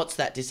ref spots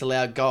that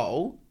disallowed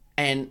goal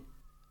and,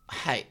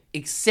 hey,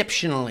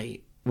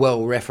 exceptionally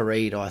well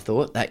refereed, I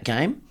thought, that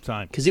game.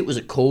 Same. Because it was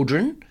a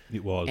cauldron.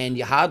 It was. And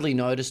you hardly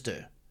noticed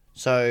her.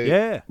 So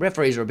Yeah.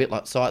 referees are a bit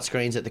like sight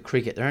screens at the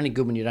cricket. They're only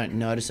good when you don't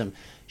notice them.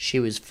 She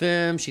was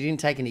firm. She didn't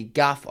take any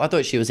guff. I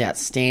thought she was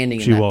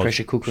outstanding in that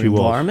pressure cooker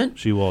environment.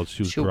 She was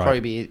She'll great. probably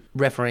be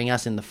refereeing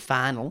us in the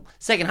final.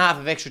 Second half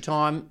of extra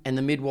time, and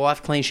the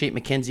midwife, clean sheet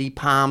Mackenzie,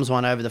 palms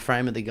one over the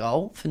frame of the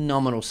goal.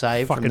 Phenomenal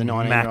save from the Fucking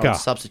 19-year-old Macca.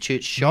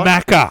 substitute shot.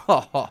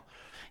 Macca.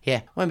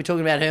 Yeah, won't be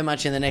talking about her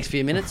much in the next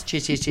few minutes.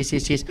 Cheers, cheers, cheers,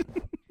 cheers, cheers.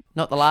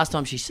 Not the last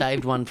time she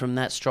saved one from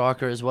that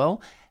striker as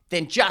well.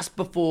 Then just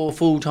before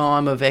full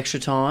time of extra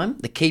time,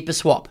 the keeper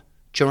swap.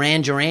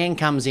 Duran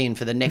comes in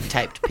for the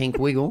neck-taped pink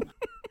wiggle.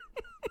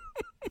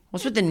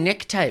 What's with the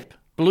neck tape?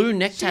 Blue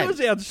neck She tape. was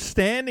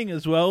outstanding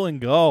as well in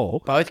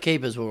goal. Both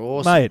keepers were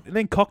awesome. Mate, and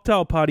then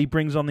Cocktail Party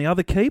brings on the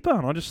other keeper,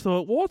 and I just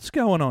thought, what's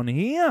going on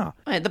here?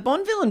 Mate, the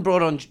Bond villain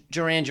brought on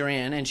Duran,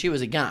 and she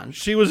was a gun.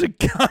 She was a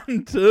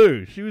gun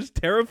too. She was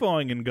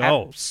terrifying in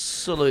goal.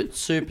 Absolute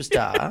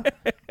superstar.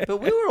 But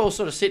we were all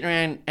sort of sitting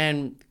around,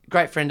 and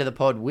great friend of the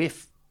pod,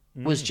 Whiff,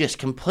 was just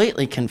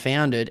completely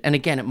confounded. And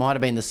again, it might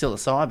have been the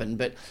psilocybin,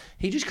 but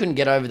he just couldn't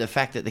get over the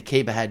fact that the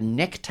keeper had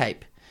neck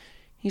tape.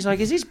 He's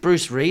like, is this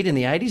Bruce Reed in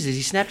the 80s? Has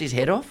he snapped his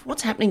head off?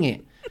 What's happening here?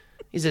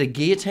 Is it a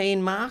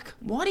guillotine mark?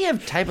 Why do you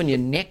have tape on your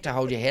neck to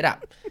hold your head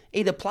up?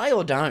 Either play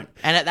or don't.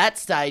 And at that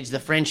stage, the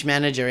French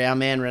manager, our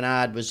man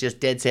Renard, was just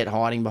dead set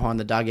hiding behind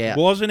the dugout.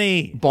 Wasn't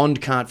he?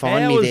 Bond can't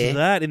find me there. How was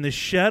that in the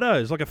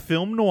shadows, like a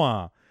film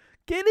noir?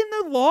 Get in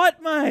the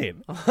light, mate.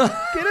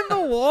 Get in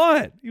the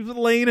light. He was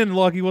leaning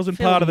like he wasn't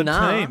part of the Film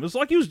noir. team. It was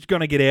like he was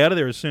going to get out of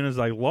there as soon as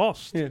they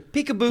lost. Yeah.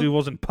 Peekaboo. He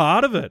wasn't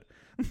part of it.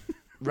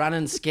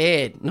 Running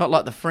scared. Not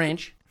like the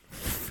French.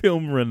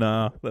 Film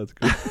Renard. That's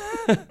good.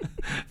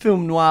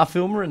 Film noir,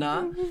 film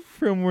Renard.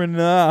 Film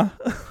Renard.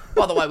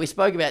 By the way, we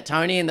spoke about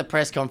Tony in the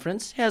press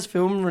conference. How's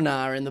film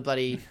Renard in the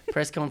bloody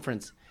press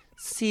conference?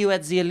 See you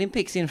at the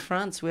Olympics in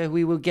France where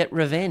we will get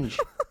revenge.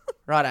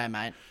 Righto,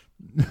 mate.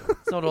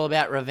 It's not all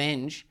about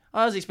revenge.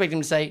 I was expecting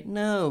him to say,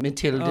 no,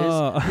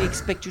 Matildas, we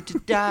expect you to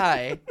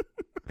die.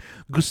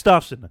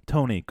 Gustafsson.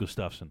 Tony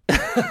Gustafsson.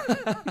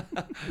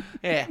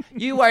 Yeah,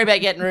 you worry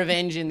about getting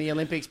revenge in the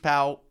Olympics,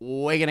 pal.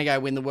 We're going to go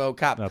win the World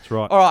Cup. That's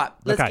right. All right,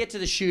 let's Okay. get to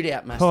the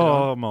shootout, Master.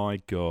 Oh,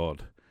 my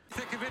God.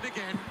 Thick of it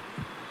again.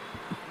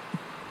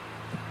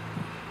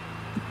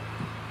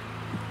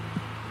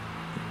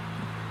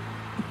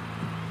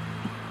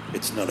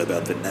 It's not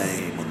about the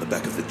name on the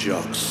back of the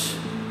jocks.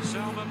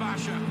 Selma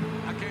Basher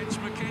against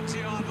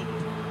Mackenzie Arnold.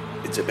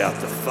 It's about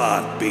the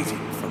fart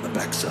beating from the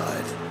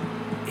backside.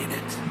 In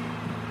it.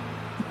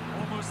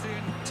 Almost the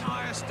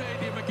entire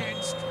stadium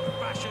against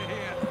Basher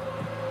here.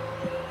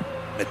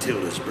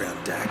 Matilda's brown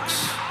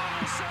Dax.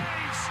 Arnold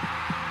saves.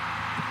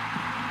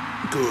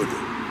 Good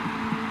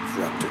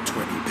for up to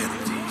 20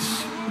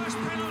 penalties. The worst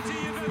penalty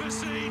you've ever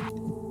seen.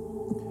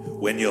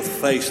 When you're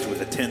faced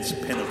with a tense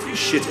penalty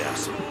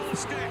shootout,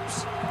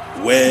 Steps.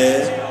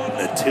 wear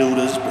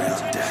Matilda's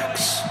brown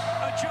Dax.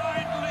 A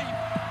giant leap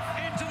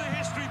into the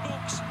history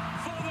books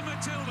for the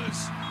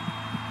Matildas.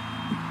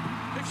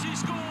 If she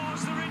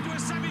scores, they're into a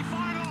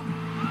semi-final.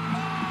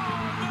 Oh,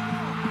 no!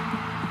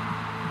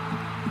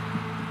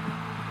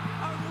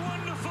 A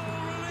wonderful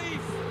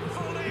relief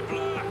for Les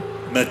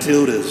Bleus.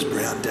 Matilda's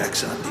brown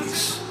Dax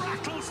undies.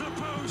 Rattles the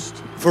post.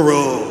 For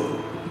all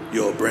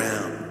your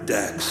brown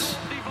Dax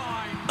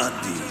Divine.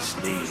 undies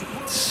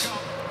needs.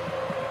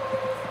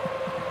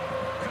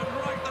 Can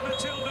write the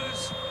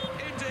Matildas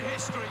into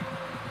history.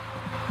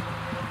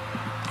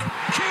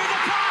 Cue the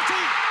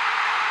party!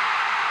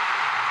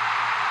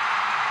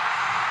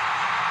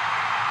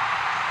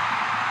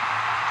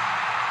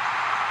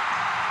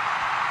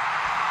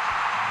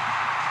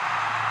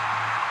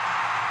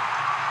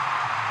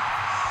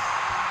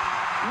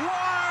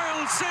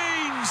 Wild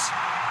scenes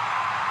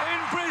in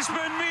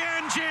Brisbane,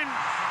 Mianjin.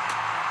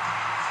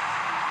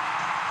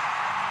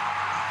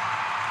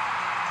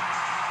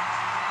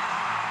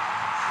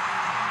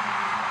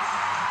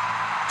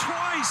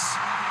 Twice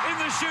in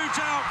the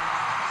shootout,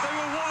 they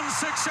were one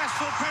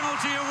successful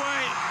penalty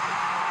away.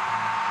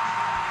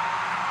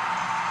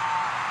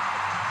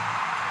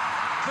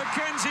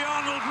 Mackenzie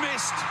Arnold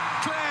missed,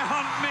 Claire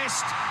Hunt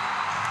missed,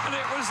 and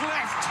it was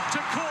left to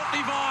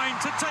Courtney Vine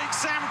to take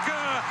Sam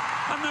Kerr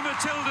and the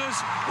Matildas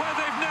where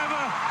they've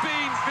never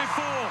been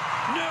before.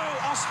 No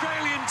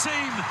Australian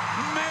team,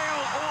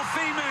 male or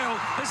female,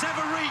 has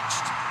ever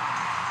reached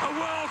a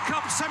World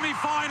Cup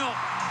semi-final.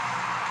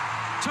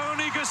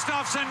 Tony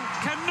Gustafsson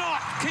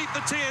cannot keep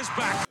the tears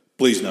back.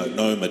 Please note,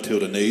 no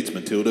Matilda needs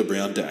Matilda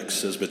brown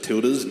Dax, as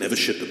Matildas never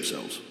shit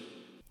themselves.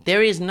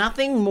 There is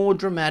nothing more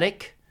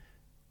dramatic,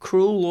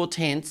 cruel or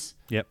tense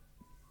Yep.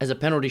 as a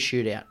penalty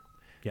shootout.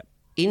 Yep.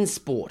 In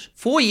sport.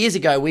 4 years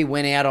ago, we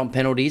went out on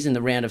penalties in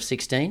the round of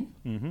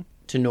 16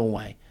 to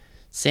Norway.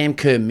 Sam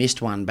Kerr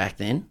missed one back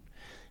then.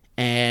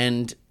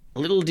 And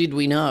little did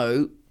we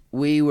know,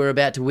 we were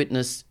about to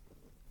witness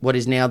what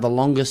is now the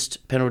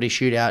longest penalty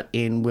shootout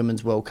in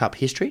Women's World Cup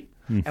history.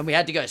 And we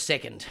had to go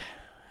second,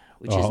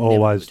 which is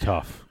always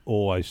tough.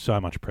 Always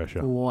so much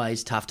pressure.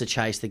 Always tough to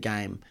chase the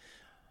game.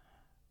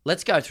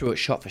 Let's go through it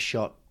shot for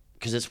shot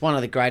because it's one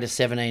of the greatest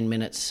 17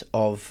 minutes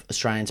of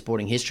Australian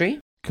sporting history.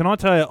 Can I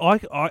tell you,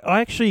 I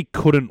actually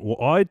couldn't.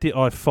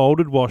 I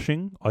folded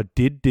washing. I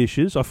did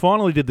dishes. I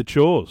finally did the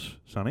chores,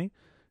 Sonny.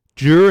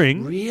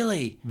 During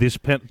this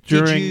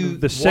during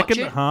the second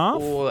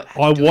half, or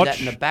I watched that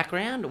in the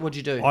background. What'd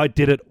you do? I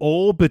did it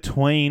all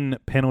between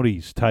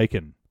penalties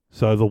taken.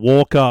 So the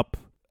walk up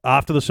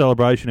after the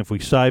celebration, if we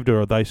saved it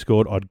or they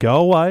scored, I'd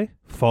go away,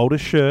 fold a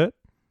shirt,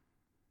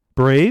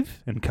 breathe,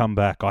 and come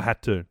back. I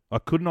had to. I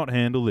could not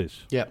handle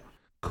this. Yep.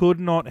 Could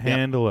not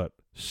handle it.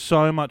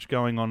 So much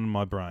going on in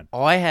my brain.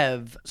 I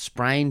have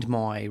sprained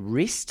my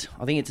wrist.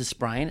 I think it's a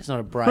sprain. It's not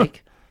a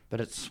break,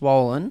 but it's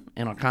swollen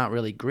and I can't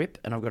really grip.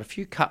 And I've got a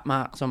few cut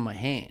marks on my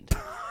hand.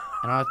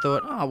 And I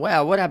thought, oh,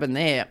 wow, what happened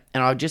there?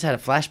 And I just had a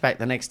flashback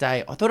the next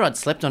day. I thought I'd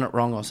slept on it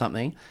wrong or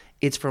something.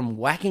 It's from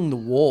whacking the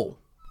wall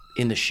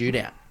in the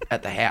shootout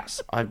at the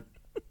house. I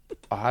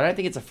don't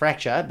think it's a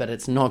fracture, but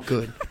it's not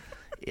good.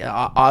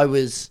 I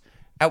was...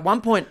 At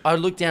one point, I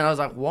looked down and I was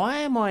like, why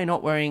am I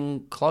not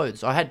wearing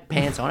clothes? I had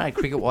pants on, I had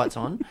cricket whites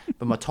on,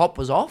 but my top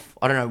was off.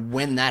 I don't know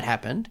when that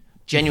happened.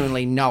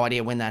 Genuinely no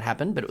idea when that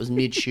happened, but it was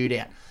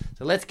mid-shootout.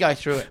 So let's go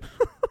through it.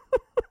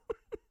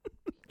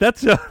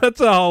 That's a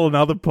whole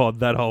another pod,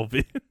 that whole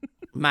bit.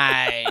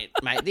 Mate,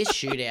 this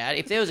shootout,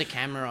 if there was a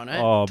camera on it,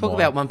 talk my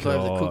about one flew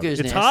over the cuckoo's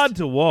It's nest. hard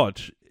to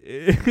watch.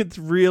 It's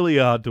really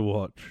hard to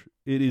watch.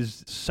 It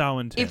is so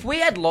intense. If we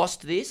had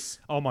lost this...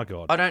 Oh, my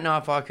God. I don't know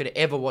if I could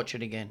ever watch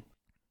it again.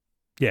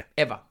 Yeah.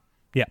 Ever.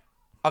 Yeah.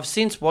 I've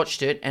since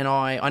watched it, and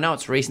I know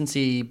it's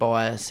recency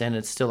bias and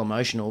it's still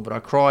emotional, but I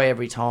cry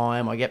every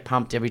time. I get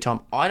pumped every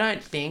time. I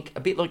don't think, a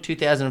bit like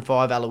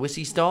 2005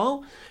 Aloisi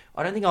style,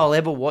 I don't think I'll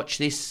ever watch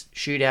this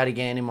shootout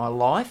again in my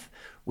life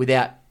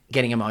without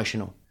getting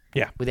emotional.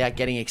 Yeah. Without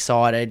getting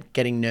excited,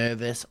 getting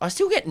nervous. I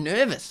still get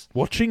nervous.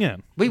 Watching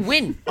it. We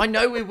win. I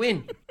know we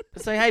win.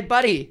 I say, hey,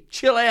 buddy,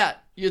 chill out.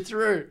 You're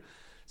through.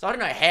 So I don't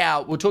know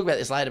how, we'll talk about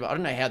this later, but I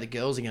don't know how the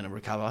girls are going to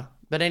recover.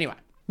 But anyway.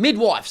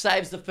 Midwife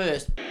saves the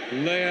first.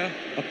 Layer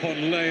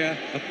upon layer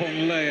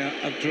upon layer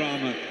of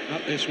drama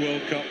at this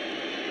World Cup.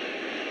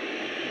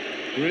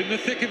 We're in the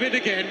thick of it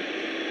again.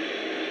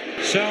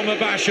 Selma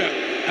Basher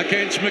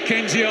against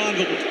Mackenzie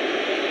Arnold.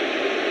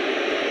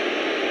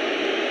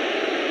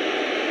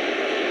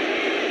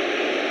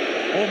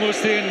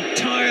 Almost the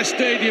entire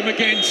stadium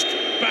against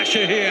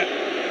Basher here.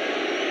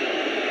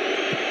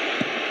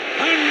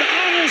 And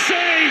Arnold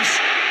saves!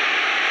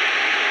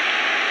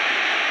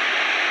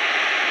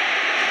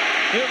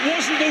 It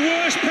wasn't the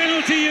worst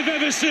penalty you've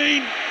ever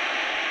seen,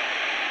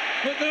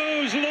 but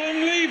those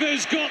long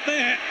levers got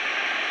there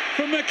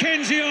from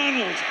Mackenzie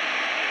Arnold.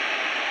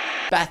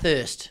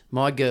 Bathurst,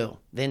 my girl,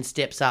 then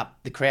steps up.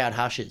 The crowd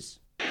hushes.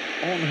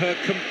 On her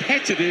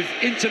competitive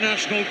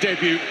international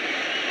debut,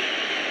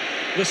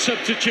 the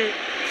substitute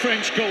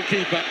French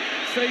goalkeeper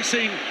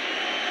facing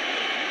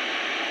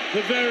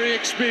the very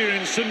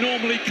experienced and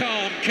normally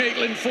calm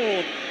Caitlin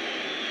Ford.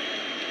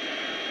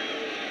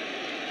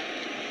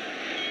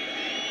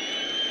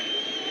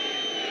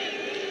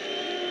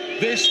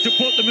 This to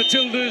put the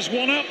Matildas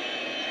one up.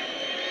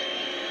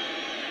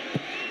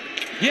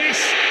 Yes!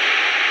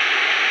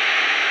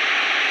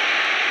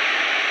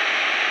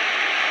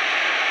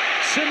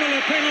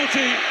 Similar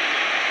penalty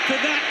to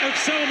that of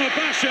Selma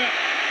Basher,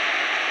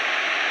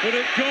 but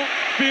it got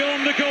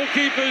beyond the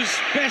goalkeeper's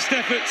best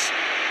efforts.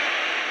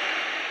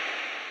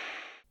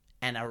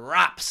 And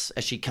erupts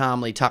as she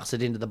calmly tucks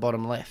it into the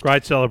bottom left.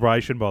 Great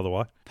celebration, by the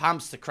way.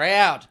 Pumps the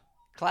crowd.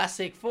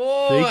 Classic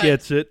Ford. She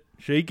gets it.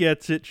 She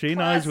gets it. She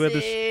knows where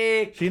the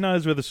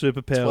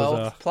superpowers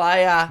 12th are.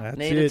 player. That's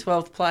Need it. a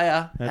 12th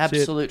player. That's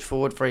Absolute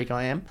forward freak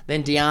I am.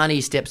 Then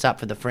Diani steps up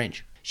for the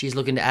French. She's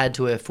looking to add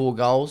to her 4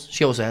 goals.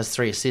 She also has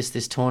 3 assists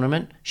this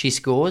tournament. She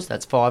scores.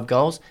 That's 5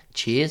 goals.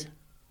 Cheers.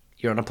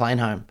 You're on a plane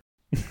home.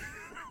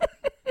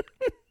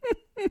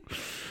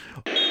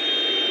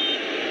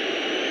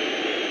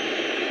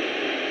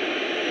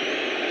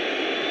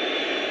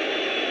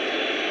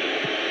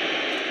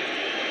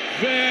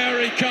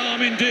 Very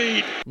calm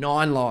indeed.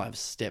 9 Lives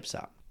steps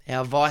up.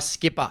 Our vice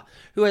skipper,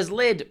 who has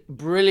led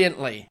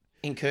brilliantly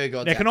in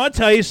Kurgod's. Now, can I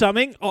tell you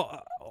something?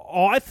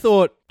 I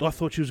thought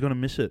she was going to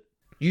miss it.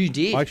 You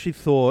did? I actually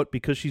thought,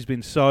 because she's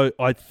been so...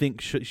 I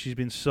think she's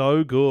been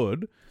so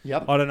good.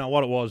 Yep. I don't know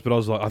what it was, but I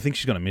was like, I think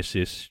she's going to miss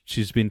this.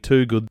 She's been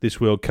too good this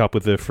World Cup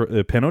with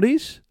her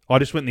penalties. I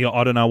just went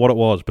I don't know what it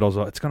was, but I was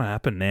like, it's going to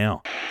happen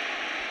now.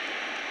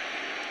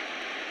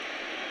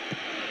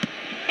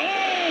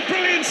 Oh,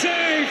 brilliant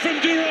save from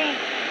Durand.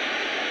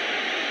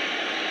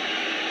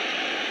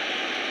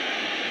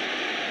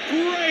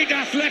 Great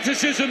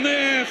athleticism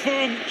there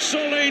from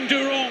Solène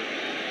Durand.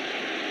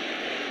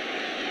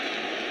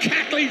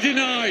 Catley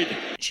denied.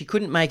 She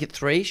couldn't make it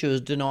 3. She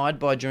was denied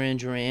by Duran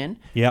Duran.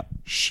 Yep.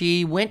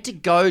 She went to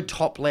go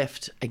top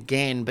left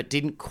again, but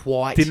didn't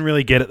quite... Didn't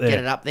really get it there. Get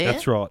it up there.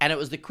 That's right. And it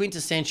was the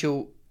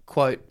quintessential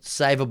quote,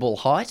 savable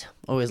height.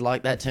 Always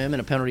like that term in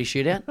a penalty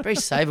shootout. Very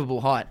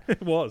savable height.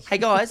 It was. Hey,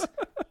 guys,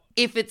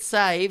 if it's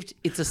saved,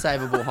 it's a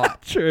savable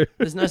height. True.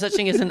 There's no such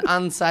thing as an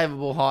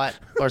unsavable height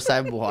or a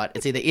savable height.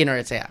 It's either in or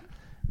it's out.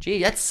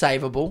 Gee, that's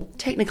savable.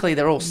 Technically,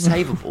 they're all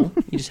savable.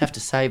 You just have to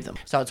save them.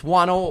 So it's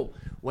 1-1.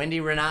 Wendy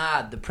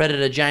Renard, the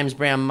Predator James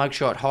Brown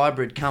mugshot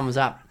hybrid, comes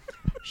up.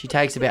 She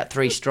takes about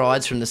 3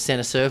 strides from the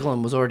centre circle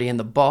and was already in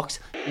the box.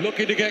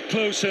 Looking to get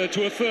closer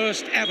to a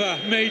first ever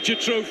major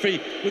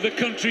trophy with a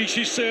country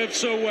she served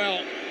so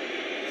well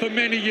for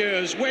many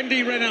years.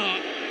 Wendy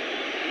Renard.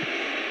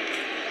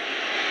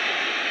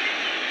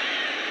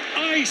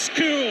 Ice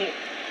cool.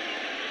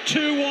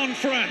 2-1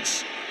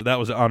 France. That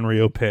was an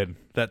unreal pen.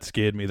 That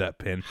scared me, that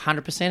pen.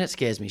 100% it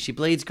scares me. She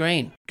bleeds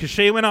green. Because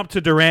she went up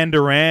to Duran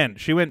Duran.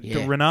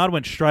 Yeah. Renard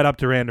went straight up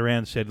to Duran Duran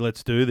and said,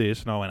 let's do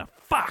this. And I went,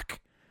 fuck.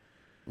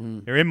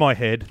 They're in my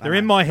head. They're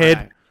in my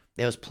head.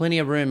 There was plenty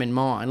of room in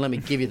mine. Let me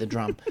give you the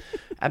drum.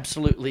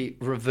 Absolutely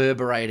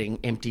reverberating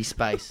empty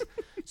space.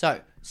 So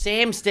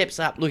Sam steps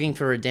up looking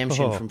for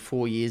redemption from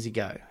 4 years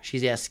ago.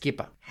 She's our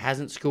skipper.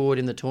 Hasn't scored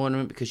in the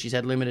tournament because she's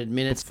had limited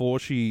minutes. Before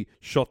she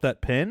took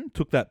that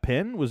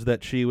pen, was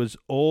that she was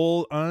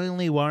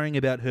only worrying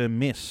about her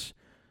miss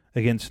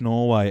against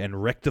Norway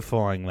and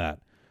rectifying that.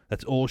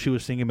 That's all she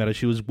was thinking about as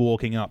she was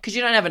walking up. Because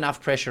you don't have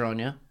enough pressure on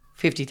you.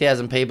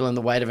 50,000 people in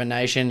the weight of a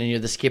nation and you're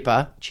the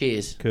skipper.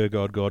 Cheers.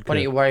 God. Why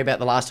don't you worry about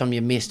the last time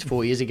you missed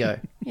 4 years ago?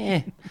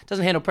 Yeah,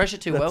 doesn't handle pressure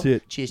too well.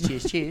 It.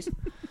 Cheers.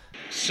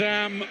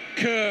 Sam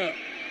Kerr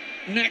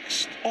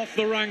next off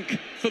the rank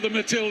for the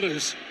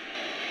Matildas.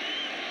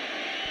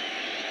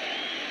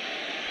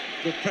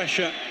 The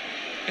pressure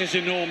is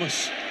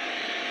enormous.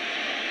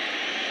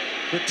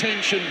 The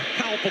tension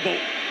palpable.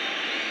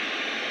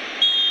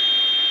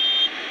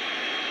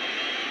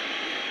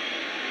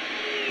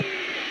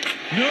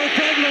 No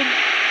problem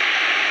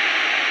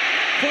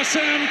for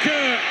Sam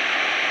Kerr.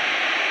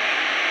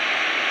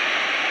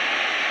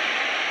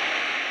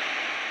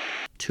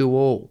 To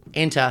all.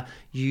 Enter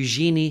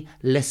Eugénie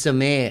Le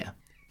Sommer.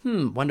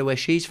 Wonder where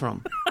she's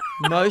from.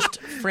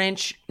 Most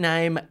French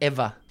name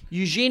ever.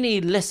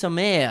 Eugénie Le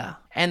Sommer.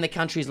 And the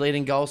country's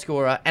leading goal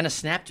scorer and a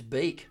snapped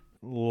beak.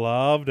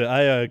 Loved it.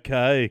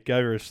 A-OK.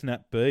 Gave her a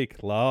snap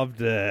beak.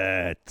 Loved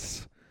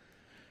it.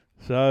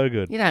 So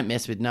good. You don't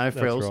mess with no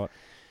frills. That's right.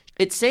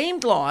 It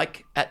seemed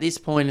like at this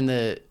point in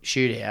the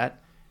shootout,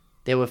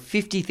 there were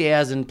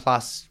 50,000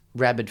 plus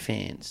rabid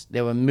fans.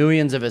 There were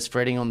millions of us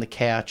fretting on the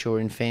couch or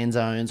in fan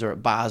zones or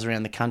at bars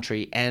around the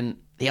country, and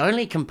the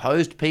only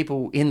composed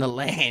people in the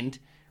land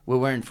were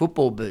wearing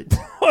football boots.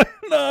 I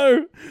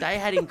know. They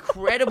had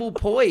incredible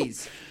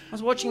poise. I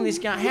was watching this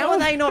guy. How are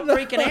they not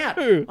freaking out?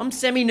 I'm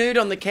semi-nude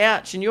on the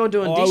couch and you're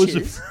doing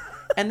dishes.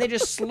 And they're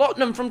just slotting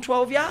them from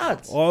 12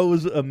 yards.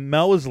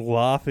 Mel was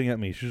laughing at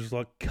me. She was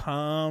like,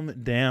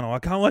 calm down. I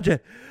can't watch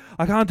it.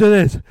 I can't do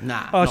this.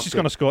 Nah. She's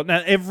going to score.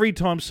 Now, every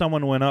time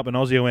someone went up and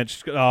Aussie went,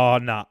 she's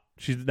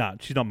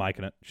not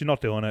making it. She's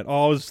not doing it.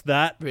 I was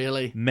that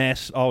really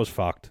mess. I was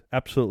fucked.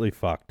 Absolutely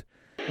fucked.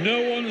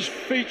 No one's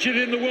featured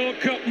in the World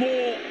Cup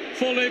more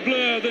for Les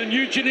Bleus than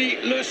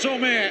Eugénie Le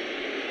Sommer.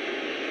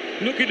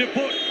 Looking to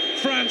put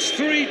France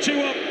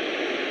 3-2 up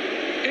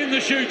in the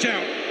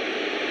shootout.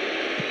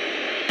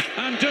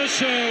 And does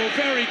so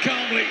very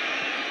calmly.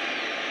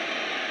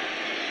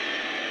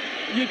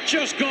 You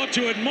just got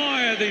to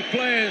admire the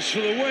players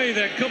for the way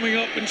they're coming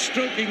up and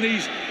stroking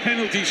these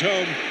penalties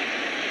home.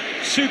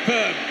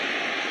 Superb.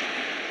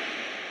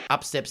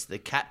 Up steps the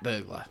cat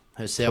burglar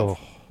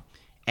herself.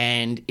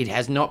 And it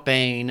has not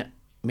been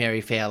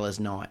Mary Fowler's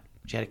night.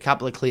 She had a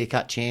couple of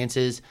clear-cut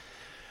chances.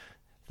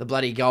 The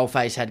bloody goal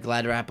face had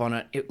Gladwrap on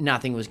it.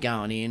 Nothing was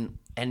going in.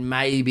 And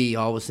maybe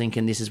I was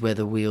thinking this is where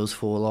the wheels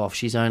fall off.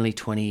 She's only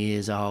 20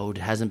 years old.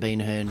 Hasn't been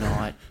her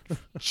night.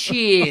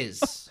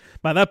 Cheers.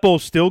 Man, that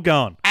ball's still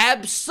going.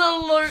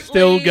 Absolutely.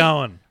 Still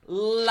going.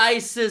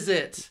 Laces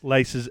it.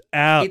 Laces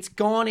out. It's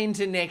gone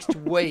into next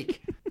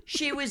week.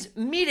 She was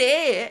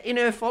mid-air in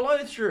her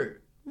follow-through.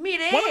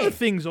 Mid-air. One of the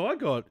things I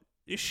got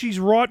is she's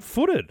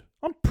right-footed.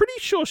 I'm pretty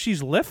sure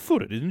she's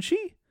left-footed, isn't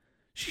she?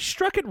 She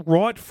struck it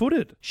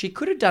right-footed. She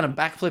could have done a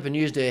backflip and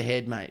used her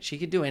head, mate. She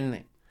could do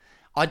anything.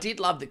 I did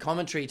love the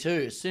commentary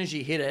too. As soon as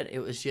she hit it, it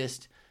was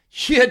just,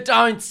 you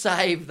don't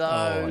save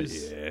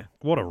those. Oh, yeah.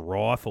 What a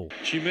rifle.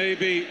 She may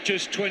be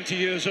just 20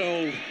 years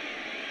old,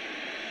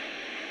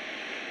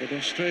 but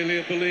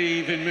Australia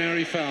believe in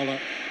Mary Fowler.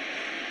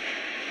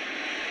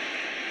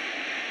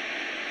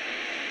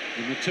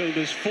 The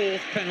Matildas'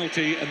 fourth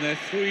penalty, and they're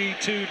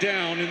 3-2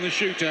 down in the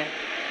shootout.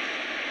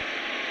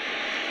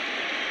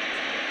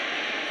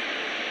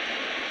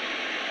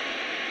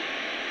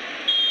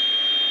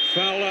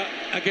 Fowler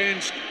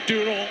against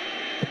Durand.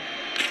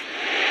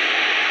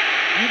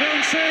 You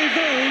don't save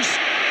those.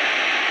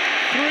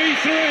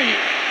 3-3.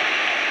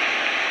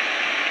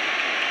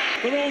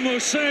 They're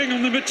almost saying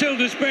on the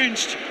Matildas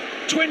bench,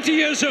 20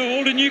 years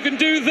old, and you can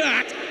do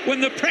that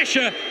when the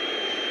pressure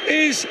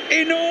is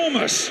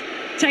enormous.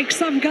 Takes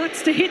some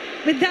guts to hit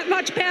with that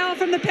much power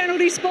from the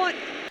penalty spot.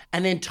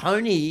 And then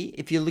Tony,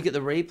 if you look at the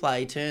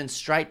replay, turns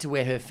straight to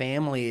where her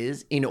family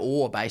is in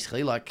awe,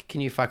 basically. Like,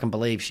 can you fucking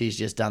believe she's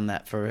just done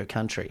that for her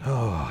country?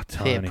 Oh,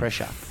 Tony. Peer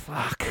pressure.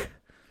 Fuck.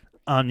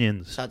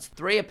 Onions. So it's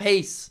 3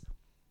 apiece,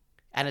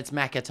 and it's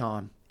Macca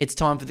time. It's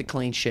time for the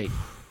clean sheet.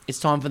 It's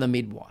time for the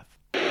midwife.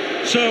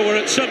 So we're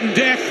at sudden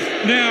death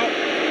now.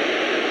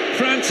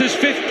 France's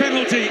 5th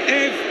penalty.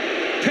 Eve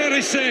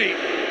Perissé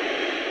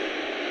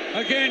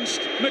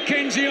against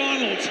Mackenzie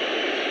Arnold.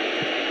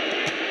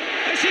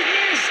 And she's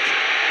missed.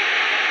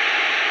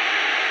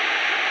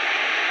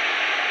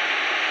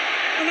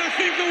 And I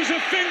think there was a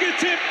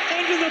fingertip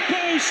under the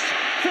post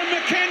from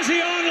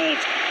Mackenzie Arnold.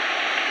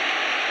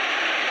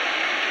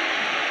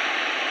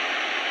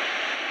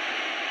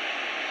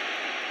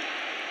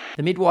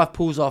 The midwife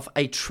pulls off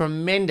a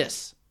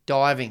tremendous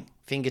diving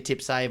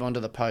fingertip save onto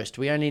the post.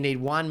 We only need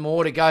one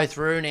more to go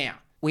through now.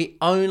 We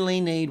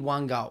only need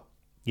one goal.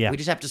 Yeah. We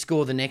just have to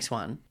score the next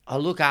one. I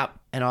look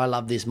up, and I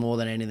love this more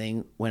than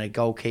anything, when a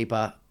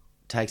goalkeeper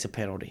takes a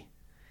penalty.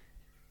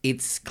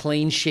 It's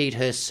clean sheet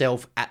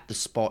herself at the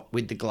spot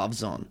with the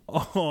gloves on.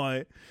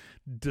 I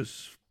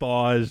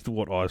despised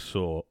what I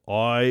saw.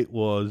 I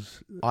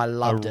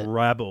loved it.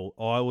 Rabble.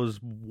 I was,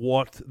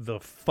 what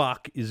the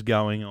fuck is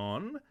going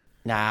on?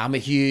 Nah, I'm a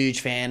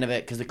huge fan of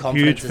it because the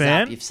confidence is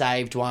up. You've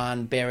saved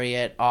one, bury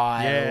it.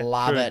 I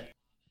love it.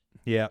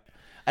 Yeah.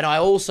 And I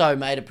also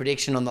made a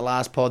prediction on the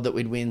last pod that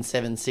we'd win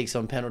 7-6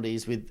 on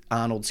penalties with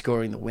Arnold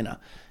scoring the winner.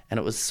 And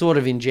it was sort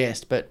of in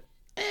jest, but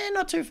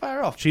not too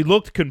far off. She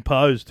looked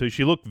composed too.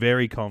 She looked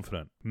very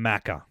confident.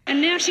 Macca.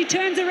 And now she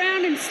turns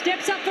around and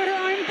steps up for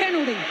her own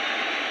penalty.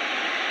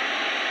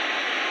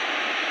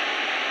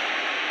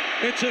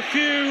 It's a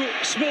few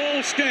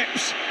small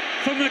steps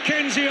for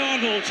Mackenzie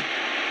Arnold.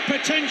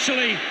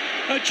 Potentially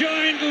a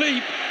giant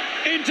leap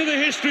into the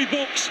history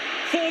books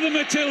for the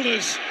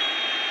Matildas.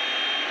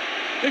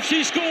 If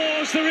she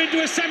scores, they're into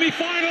a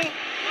semi-final.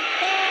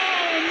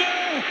 Oh,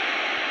 no!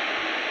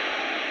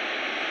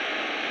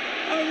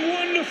 A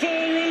wonderful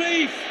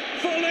relief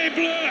for Les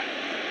Bleus.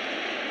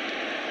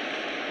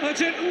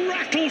 As it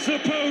rattles the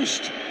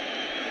post.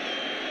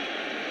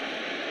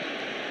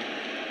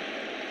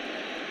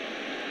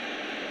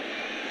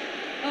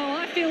 Oh,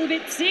 I feel a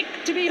bit sick,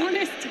 to be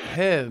honest.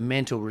 Her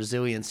mental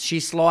resilience, she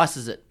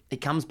slices it.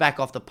 It comes back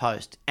off the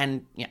post.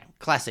 And,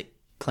 classic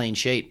clean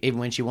sheet. Even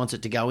when she wants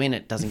it to go in,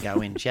 it doesn't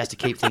go in. She has to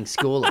keep things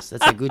scoreless.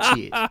 That's how good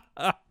she is.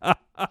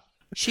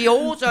 She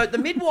also, the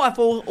midwife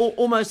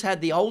almost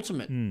had the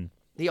ultimate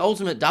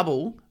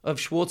double of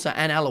Schwarzer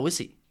and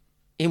Aloisi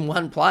in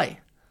one play.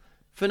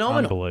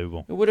 Phenomenal.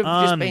 Unbelievable. It would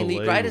have just been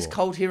the greatest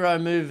cult hero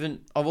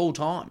movement of all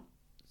time.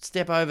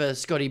 Step over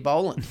Scotty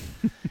Boland.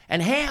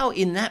 And how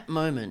in that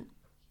moment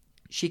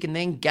she can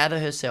then gather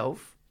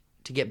herself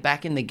to get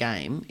back in the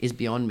game is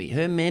beyond me.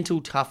 Her mental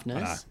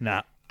toughness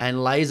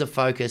and laser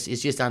focus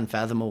is just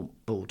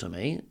unfathomable to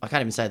me. I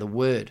can't even say the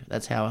word.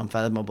 That's how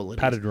unfathomable it is.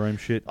 Padded room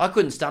shit. I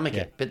couldn't stomach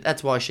it, but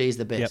that's why she's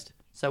the best. Yep.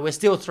 So we're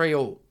still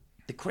 3-3.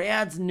 The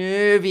crowd's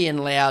nervy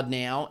and loud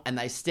now, and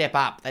they step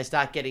up. They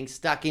start getting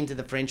stuck into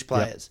the French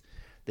players. Yep.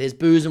 There's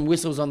boos and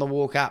whistles on the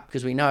walk up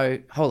because we know,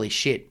 holy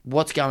shit,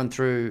 what's going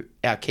through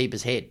our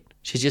keeper's head?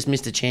 She's just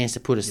missed a chance to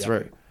put us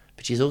through.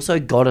 But she's also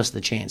got us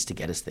the chance to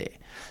get us there.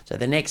 So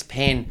the next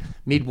pen,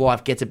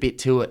 midwife gets a bit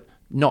to it,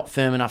 not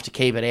firm enough to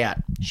keep it out.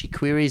 She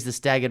queries the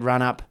staggered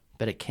run-up,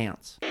 but it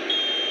counts.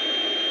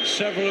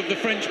 Several of the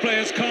French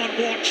players can't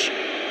watch.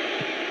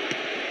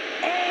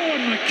 Oh,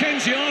 and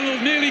Mackenzie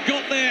Arnold nearly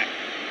got there.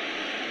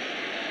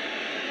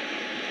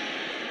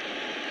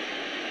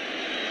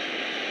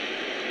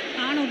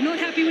 Arnold not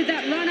happy with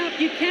that run-up.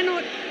 You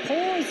cannot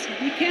pause.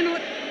 You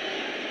cannot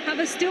have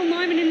a still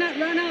moment in that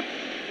run-up.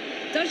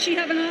 Does she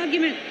have an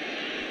argument?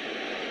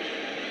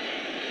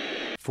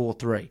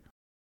 4-3.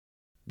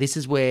 This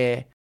is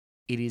where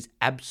it is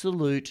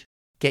absolute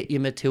get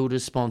your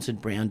Matildas sponsored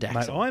brown Daxel.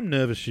 Mate, I'm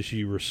nervous just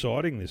you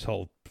reciting this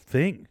whole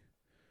thing.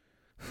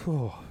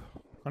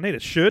 I need a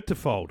shirt to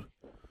fold.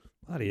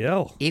 Bloody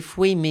hell. If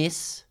we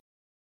miss,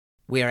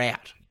 we're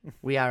out.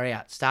 We are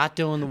out. Start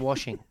doing the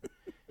washing.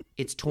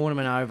 It's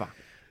tournament over.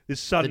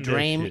 The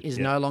dream is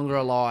no longer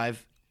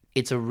alive.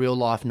 It's a real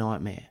life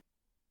nightmare.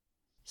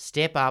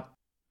 Step up,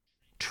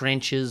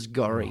 trenches,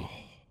 Gorry.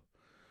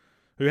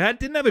 Who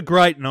didn't have a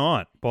great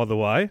night, by the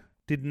way.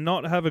 Did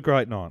not have a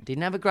great night.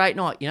 Didn't have a great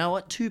night. You know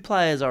what? 2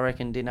 players, I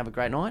reckon, didn't have a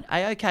great night.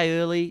 AOK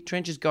early,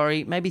 Trenches,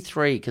 Gorry, maybe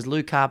 3, because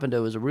Lou Carpenter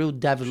was a real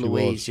David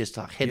Luiz, just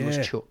a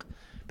headless chook.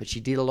 But she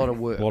did a lot of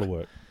work. A lot of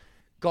work.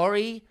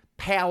 Gorry,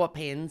 power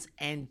pens,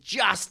 and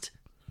just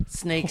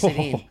sneaks it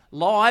in.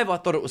 Live, I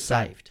thought it was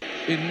saved.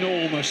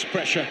 Enormous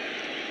pressure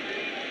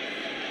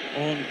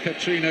on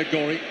Katrina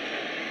Gorry.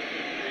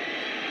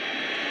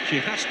 She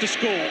has to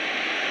score.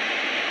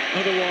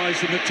 Otherwise,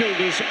 the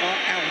Matildas are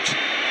out.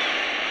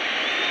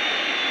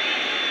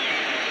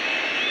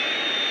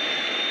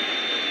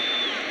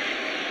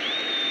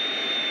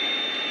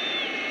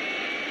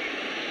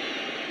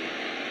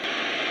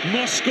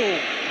 Must score.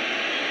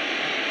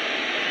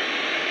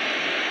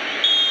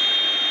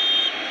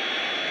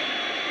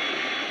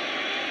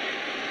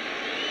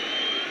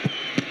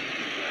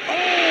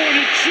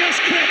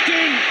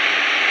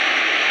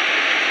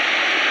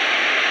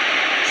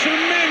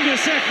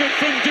 Tremendous effort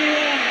from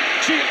Duron.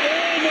 She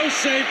almost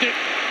saved it.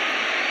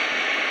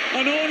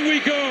 And on we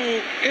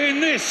go in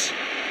this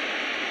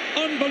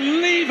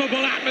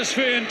unbelievable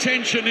atmosphere and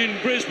tension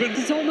in Brisbane.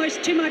 It's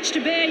almost too much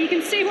to bear. You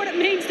can see what it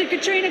means to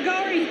Katrina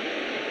Gorry.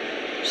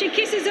 She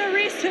kisses her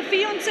wrist. Her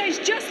fiance's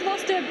just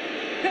lost her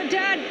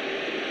dad.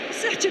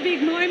 Such a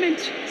big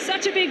moment.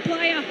 Such a big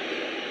player.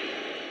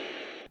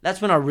 That's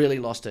when I really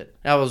lost it.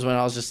 That was when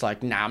I was just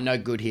like, nah, I'm no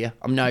good here.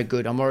 I'm no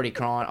good. I'm already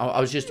crying.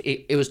 I was just,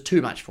 it was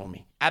too much for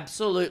me.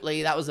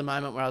 Absolutely. That was the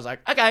moment where I was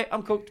like, okay,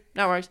 I'm cooked.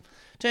 No worries.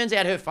 Turns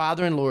out her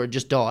father-in-law had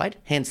just died,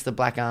 hence the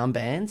black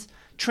armbands.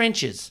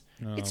 Trenches.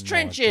 It's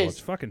trenches. God, it's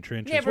fucking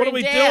trenches. Never what in are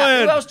we doubt.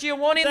 doing? Who else do you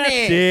want in That's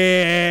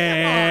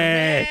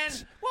there? it. Come on,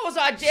 man. What was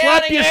I doubting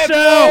Slap her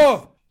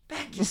yourself. for?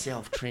 Back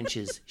yourself,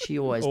 Trenches. She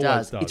always, Always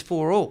does. does. It's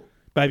 4-4.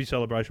 Baby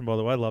celebration, by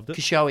the way. Loved it.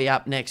 Kashowi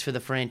up next for the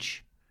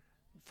French.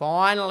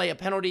 Finally, a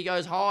penalty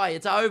goes high.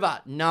 It's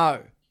over.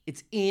 No.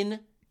 It's in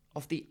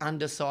off the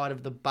underside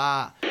of the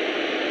bar.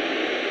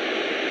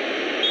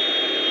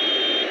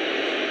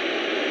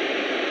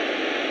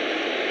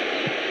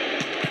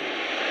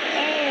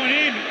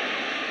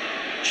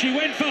 She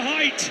went for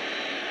height,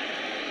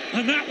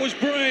 and that was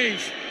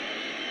brave.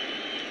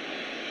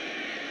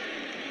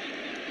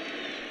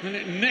 And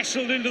it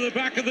nestled into the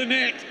back of the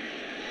net.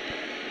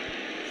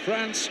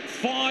 France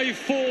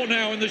 5-4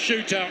 now in the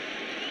shootout.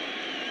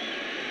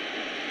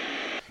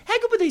 How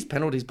good were these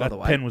penalties, by the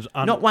way? Pen was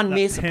not one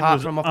miss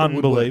apart from off the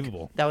woodwork.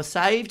 unbelievable. They were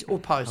saved or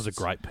posts. That was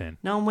a great pen.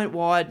 No one went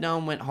wide, no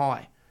one went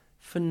high.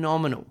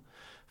 Phenomenal.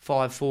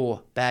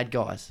 5-4, bad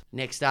guys.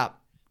 Next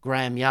up,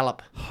 Graham Yallop.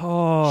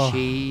 Oh.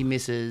 She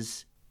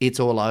misses. It's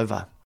all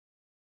over.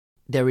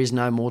 There is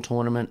no more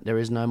tournament. There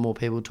is no more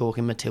people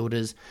talking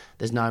Matildas.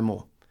 There's no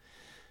more.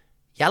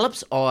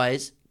 Yallop's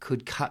eyes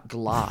could cut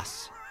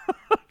glass.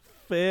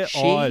 Fair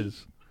She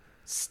eyes.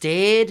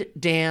 Stared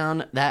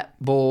down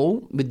that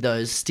ball with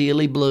those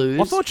steely blues.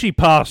 I thought she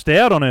passed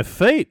out on her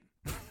feet.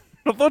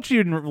 I thought she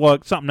didn't,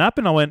 like, something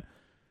happened. I went,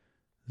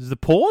 is the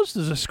pause?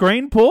 Does the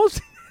screen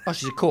pause? Oh,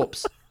 she's a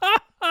corpse.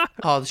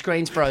 Oh, the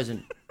screen's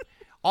frozen.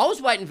 I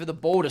was waiting for the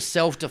ball to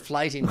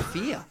self-deflate in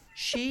fear.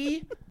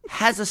 She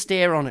has a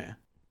stare on her.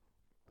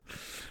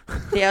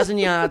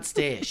 1,000-yard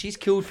stare. She's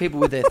killed people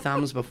with their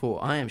thumbs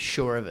before. I am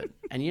sure of it.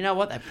 And you know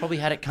what? They probably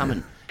had it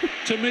coming.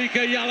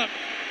 Tamika Yallop.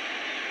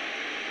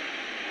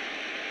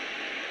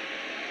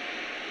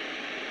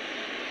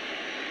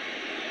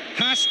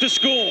 Has to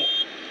score.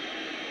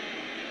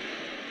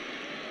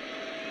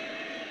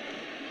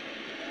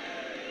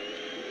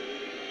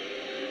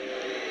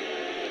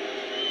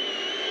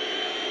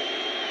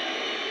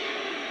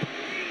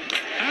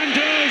 And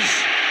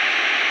does.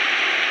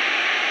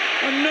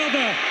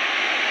 Another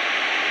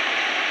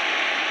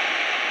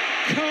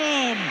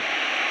calm,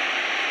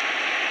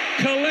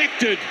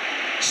 collected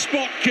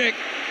spot kick.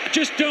 I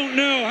just don't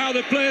know how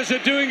the players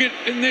are doing it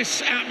in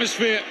this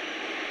atmosphere.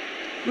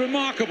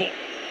 Remarkable.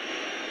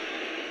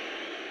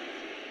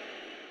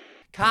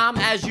 Calm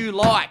as you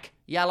like.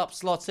 Yallop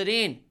slots it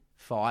in.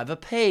 5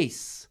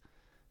 apiece.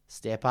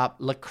 Step up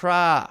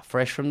Lacroix,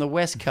 fresh from the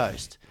West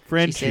Coast.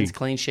 Frenchie. She sends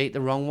clean sheet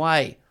the wrong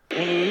way.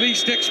 One of the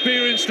least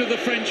experienced of the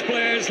French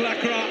players,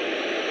 Lacroix.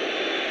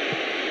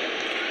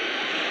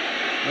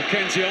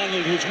 Mackenzie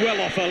Arnold was well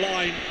off her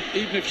line,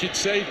 even if she'd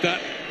saved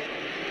that.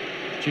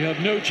 She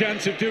had no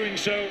chance of doing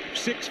so.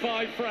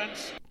 6-5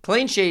 France.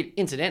 Clean sheet,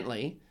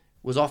 incidentally,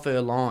 was off her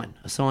line,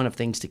 a sign of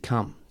things to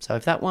come. So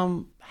if that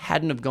one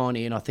hadn't have gone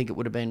in, I think it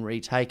would have been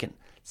retaken.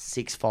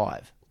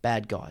 6-5.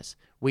 Bad guys.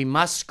 We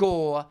must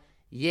score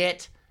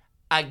yet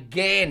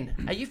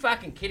again. Are you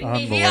fucking kidding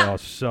me here? I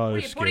was so what are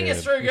you putting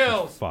us scared. through, This is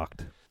girls?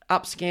 fucked.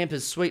 Up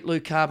scampers Sweet Lou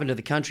Carpenter,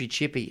 the country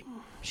chippy.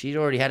 She'd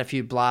already had a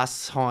few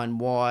blasts high and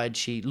wide.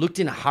 She looked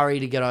in a hurry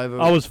to get over.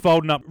 I was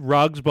folding up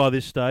rugs by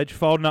this stage.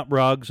 Folding up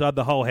rugs. I had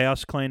the whole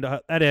house cleaned.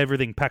 I had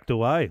everything packed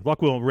away.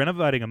 Like we were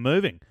renovating and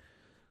moving.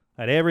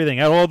 Had everything.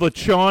 Had all the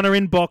china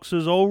in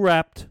boxes, all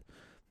wrapped,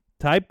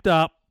 taped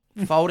up.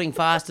 Folding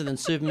faster than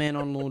Superman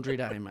on laundry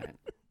day, mate.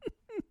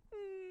 Do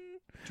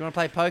you want to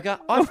play poker?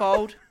 I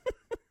fold.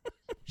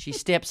 She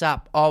steps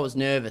up. I was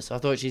nervous. I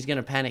thought she's going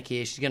to panic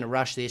here. She's going to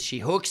rush this. She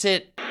hooks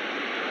it.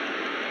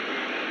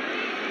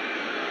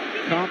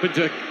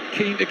 Carpenter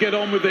keen to get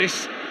on with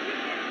this.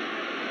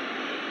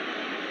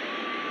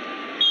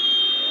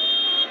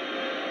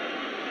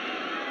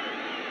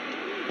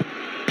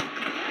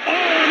 Oh,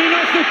 and in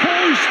off the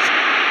post.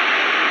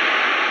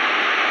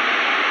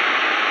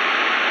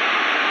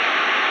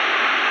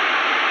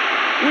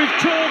 We've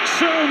talked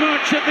so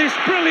much at this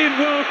brilliant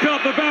World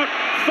Cup about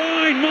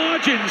fine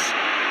margins.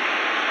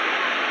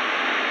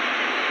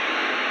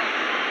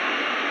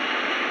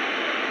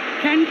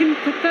 Can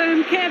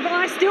confirm, Kev,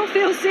 I still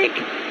feel sick.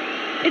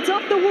 It's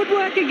off the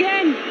woodwork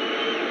again.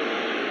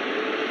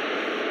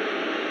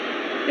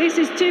 This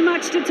is too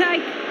much to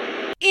take.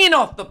 In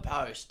off the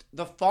post.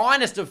 The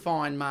finest of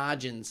fine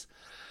margins.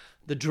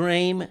 The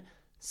dream,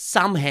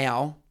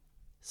 somehow,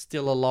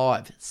 still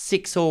alive.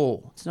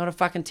 6-all. It's not a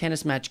fucking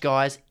tennis match,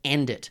 guys.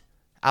 End it.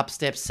 Up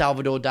steps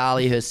Salvador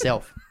Dali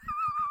herself.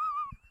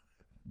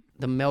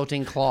 The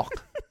melting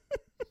clock.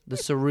 the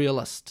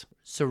surrealist.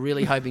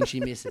 Surreally hoping she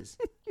misses.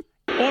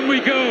 On we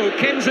go,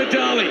 Kenza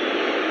Dali.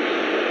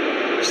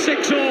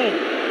 6-all.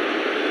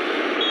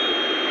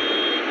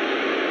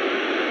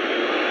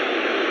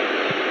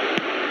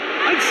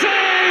 And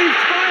saved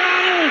by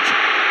Arnold.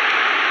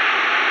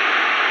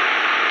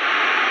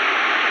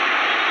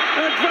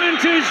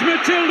 Advantage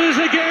Matildas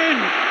again.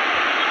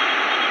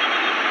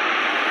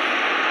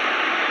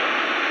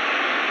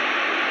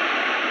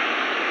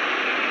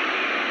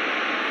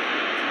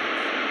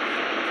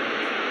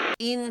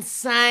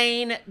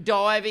 Insane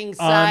diving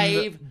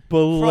save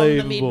from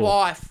the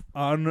midwife.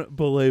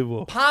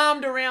 Unbelievable.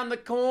 Palmed around the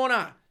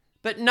corner.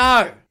 But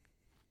no,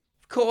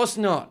 of course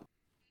not.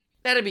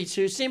 That'd be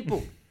too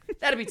simple.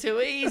 That'd be too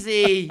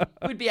easy.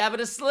 We'd be able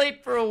to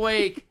sleep for a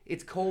week.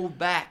 It's called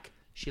back.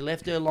 She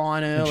left her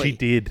line early. She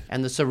did.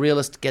 And the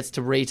surrealist gets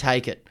to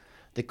retake it.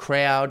 The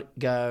crowd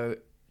go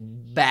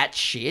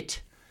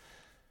batshit.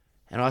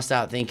 And I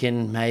start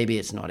thinking, maybe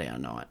it's not our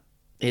night.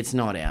 It's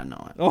not our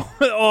night.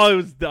 I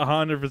was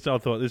 100%. I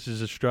thought this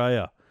is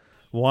Australia.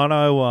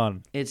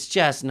 101. It's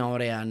just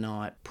not our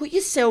night. Put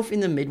yourself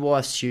in the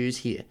midwife's shoes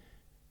here.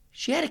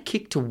 She had a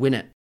kick to win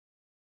it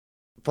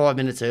 5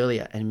 minutes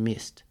earlier and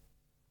missed.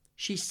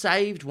 She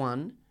saved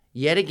one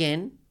yet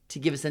again to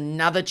give us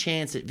another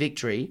chance at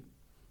victory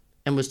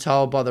and was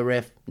told by the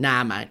ref,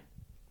 nah, mate,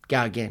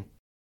 go again.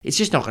 It's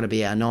just not going to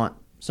be our night.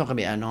 It's not going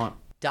to be our night.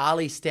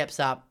 Darley steps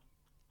up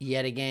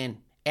yet again.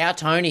 Our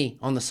Tony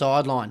on the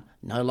sideline,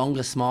 no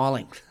longer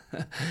smiling.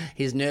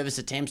 His nervous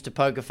attempts to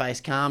poker face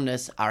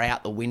calmness are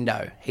out the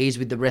window. He's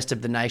with the rest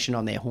of the nation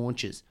on their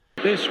haunches.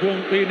 This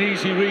won't be an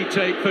easy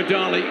retake for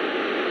Dali.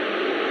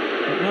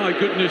 But my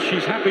goodness,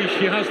 she's happy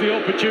she has the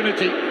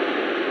opportunity.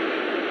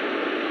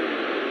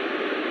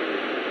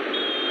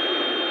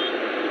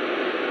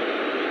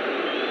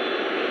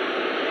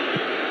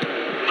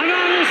 And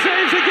Arnold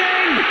saves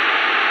again!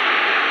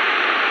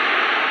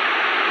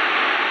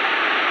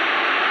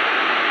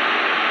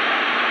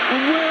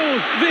 And will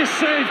this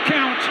save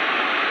count?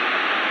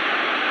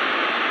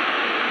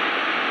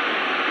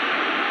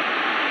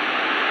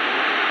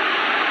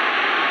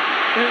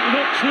 It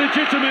looks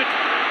legitimate.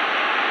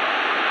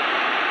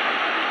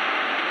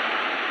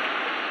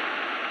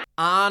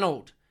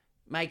 Arnold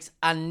makes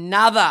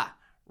another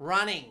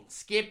running,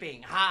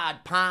 skipping,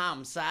 hard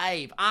palm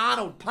save.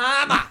 Arnold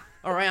Palmer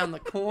around the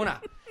corner.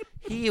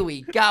 Here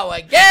we go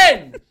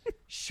again.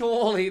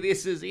 Surely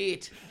this is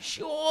it.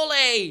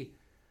 Surely.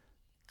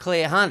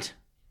 Claire Hunt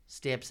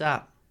steps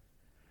up.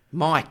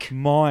 Mike,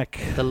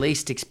 the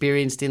least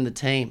experienced in the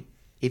team.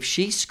 If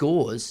she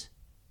scores,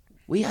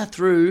 we are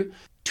through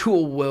to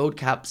a World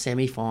Cup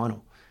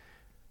semi-final.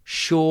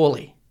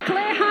 Surely.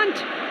 Claire Hunt,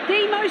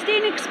 the most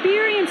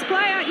inexperienced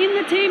player in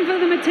the team for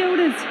the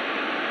Matildas.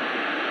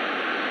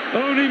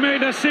 Only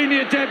made her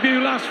senior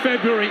debut last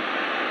February.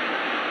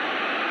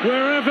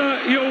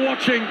 Wherever you're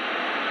watching,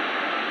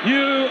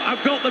 you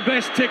have got the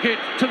best ticket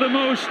to the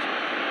most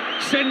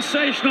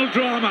sensational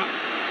drama.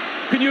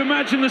 Can you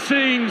imagine the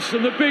scenes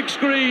and the big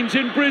screens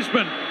in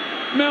Brisbane,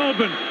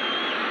 Melbourne,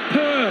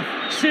 Perth,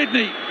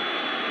 Sydney,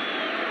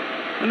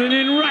 and an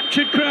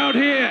enraptured crowd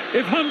here?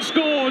 If Hunt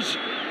scores,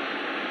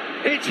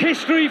 it's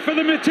history for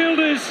the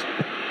Matildas.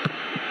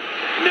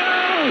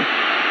 No!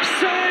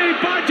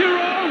 Saved by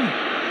Jerome!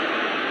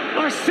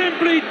 I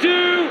simply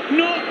do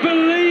not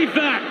believe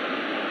that.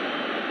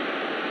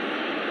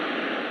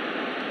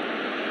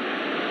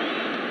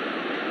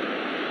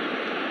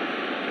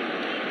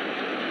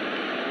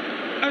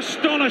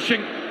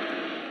 Astonishing.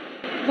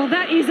 Well,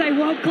 that is a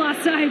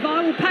world-class save.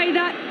 I will pay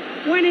that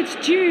when it's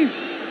due.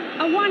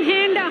 A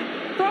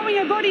one-hander, throwing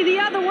her body the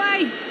other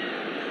way.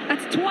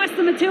 That's twice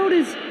the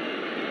Matildas.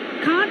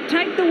 Can't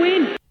take the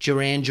win.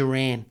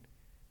 Duran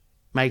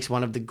makes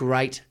one of the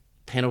great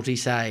penalty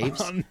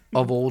saves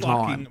of all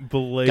time.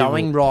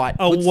 Going right,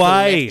 puts the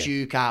left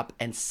juke up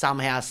and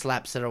somehow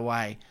slaps it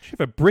away. Did she have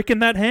a brick in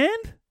that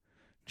hand?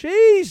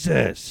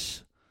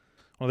 Jesus.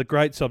 One of the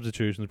great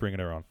substitutions bringing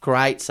her on.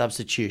 Great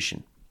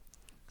substitution.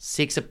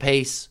 6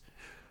 apiece.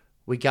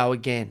 We go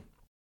again.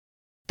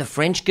 The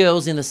French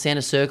girls in the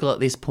centre circle at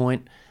this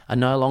point are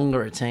no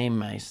longer a team,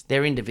 mate.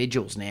 They're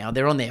individuals now.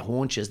 They're on their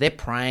haunches. They're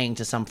praying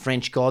to some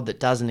French god that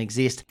doesn't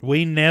exist.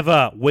 We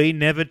never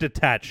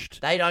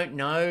detached. They don't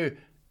know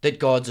that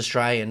God's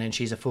Australian and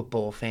she's a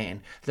football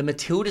fan. The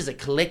Matildas are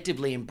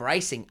collectively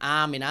embracing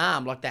arm in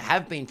arm like they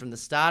have been from the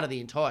start of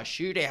the entire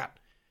shootout.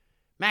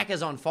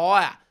 Macca's on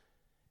fire.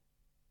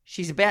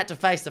 She's about to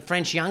face the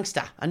French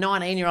youngster, a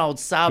 19-year-old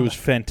sub. It was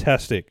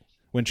fantastic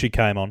when she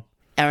came on.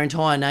 Our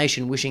entire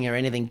nation wishing her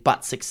anything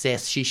but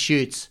success. She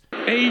shoots.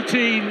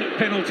 18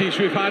 penalties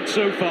we've had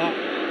so far.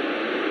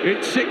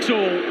 It's 6-all.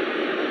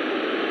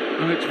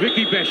 And it's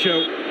Vicky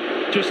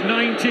Besho, just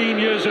 19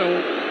 years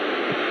old.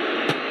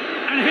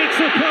 And hits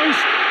the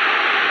post.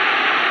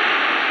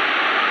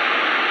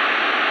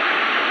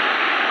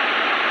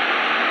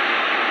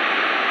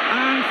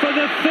 And for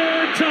the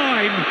third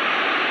time,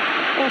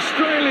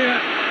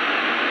 Australia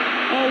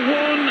are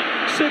one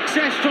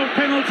successful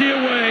penalty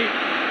away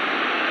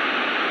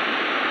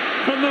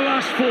from the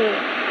last 4.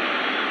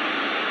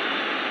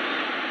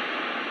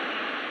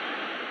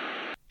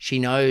 She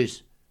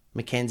knows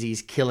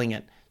Mackenzie's killing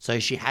it, so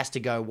she has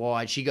to go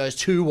wide. She goes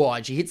too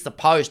wide. She hits the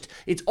post.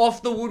 It's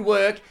off the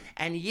woodwork,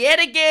 and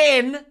yet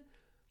again,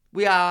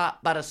 we are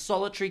but a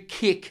solitary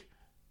kick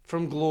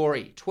from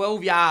glory.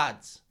 12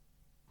 yards.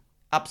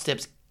 Up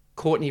steps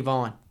Courtney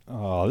Vine.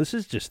 Oh, this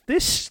is just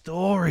this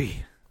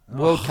story.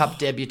 World Cup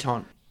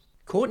debutant.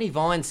 Courtney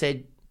Vine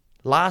said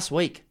last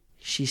week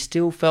she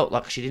still felt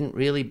like she didn't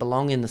really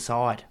belong in the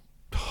side.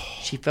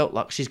 She felt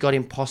like she's got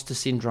imposter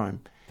syndrome.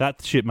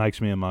 That shit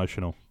makes me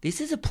emotional. This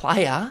is a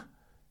player,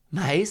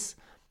 Mace,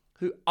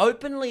 who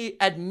openly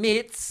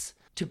admits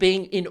to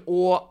being in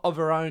awe of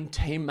her own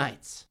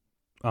teammates.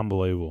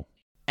 Unbelievable.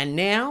 And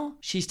now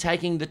she's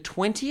taking the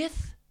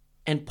 20th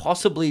and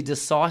possibly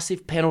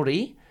decisive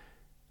penalty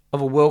of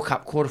a World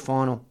Cup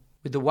quarterfinal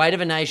with the weight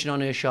of a nation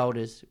on her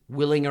shoulders,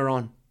 willing her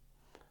on.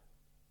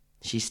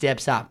 She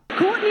steps up.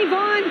 Courtney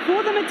Vine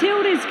for the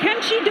Matildas.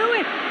 Can she do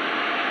it?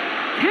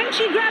 Can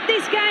she grab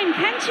this game?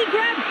 Can she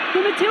grab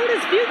the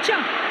Matildas'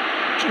 future?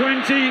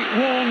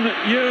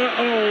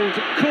 21-year-old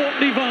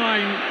Courtney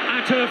Vine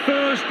at her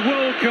first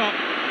World Cup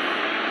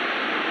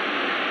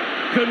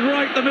can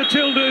write the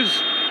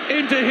Matildas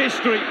into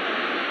history.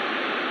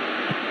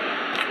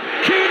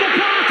 Cue the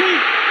party!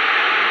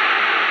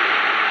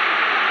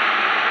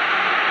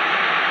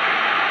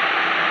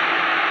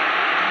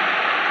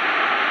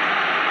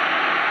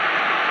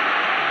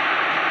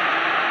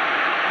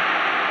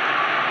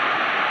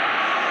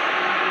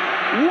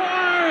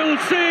 Wild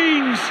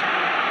scenes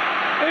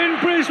in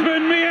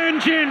Brisbane, me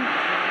engine.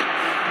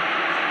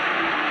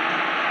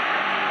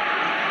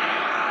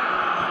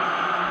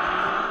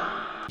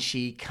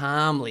 She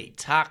calmly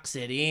tucks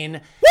it in,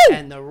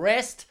 and the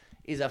rest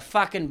is a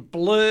fucking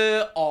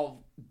blur of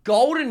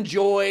golden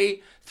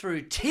joy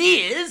through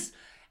tears.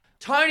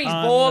 Tony's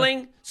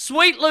bawling.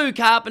 Sweet Lou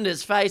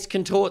Carpenter's face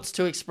contorts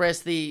to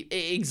express the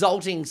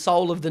exulting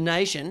soul of the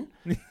nation.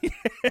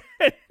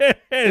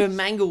 Her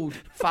mangled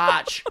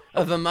farch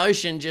of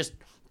emotion just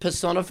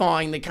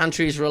personifying the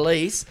country's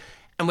release.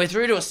 And we're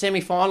through to a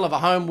semi-final of a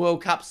home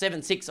World Cup,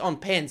 7-6 on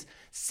pens.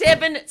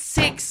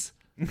 7-6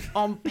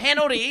 on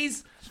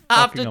penalties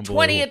after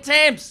 20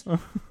 attempts.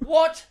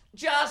 What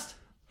just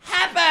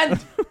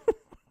happened?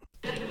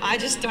 I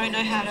just don't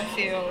know how to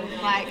feel.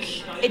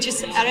 Like,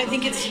 I don't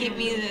think it's hit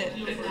me that,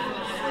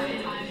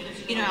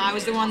 you know, I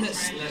was the one that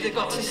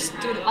got to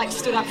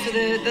stood up for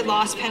the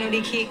last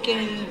penalty kick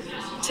and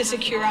to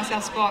secure us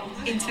our spot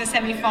into the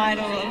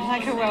semi-final of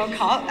like a World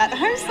Cup at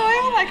home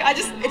soil. Like,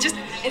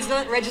 it's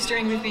not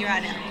registering with me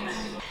right now.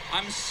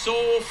 I'm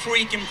so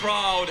freaking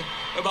proud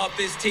about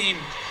this team.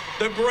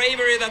 The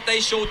bravery that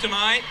they showed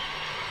tonight,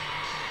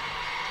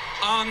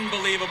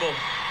 unbelievable.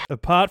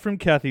 Apart from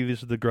Kathy,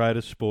 this is the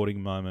greatest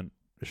sporting moment,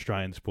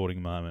 Australian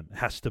sporting moment.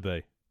 Has to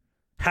be.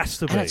 Has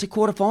to be. And it's a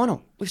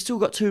quarterfinal. We've still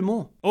got two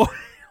more. Oh,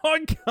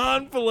 I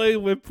can't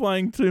believe we're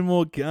playing two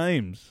more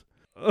games.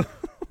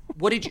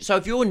 So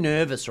if you're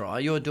nervous,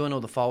 right, you're doing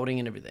all the folding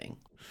and everything.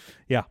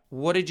 Yeah.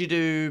 What did you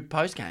do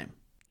post-game?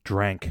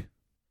 Drank.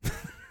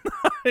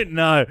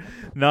 No.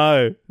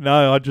 I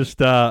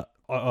just, I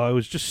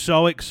was just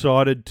so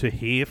excited to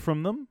hear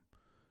from them.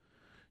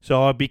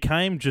 So I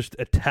became just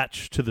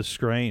attached to the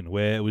screen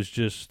where it was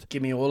just...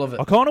 Give me all of it.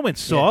 I kind of went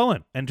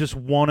silent and just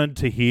wanted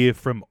to hear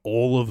from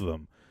all of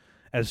them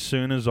as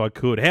soon as I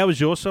could. How was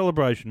your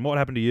celebration? What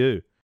happened to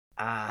you?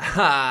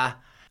 I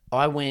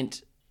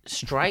went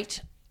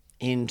straight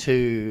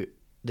into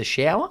the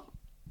shower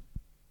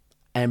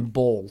and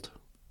bawled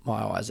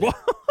my eyes out.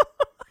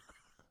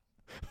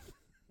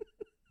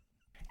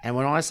 And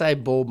when I say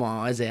bawled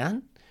my eyes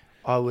out,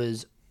 I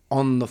was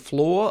on the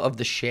floor of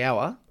the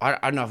shower. I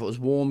don't know if it was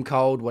warm,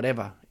 cold,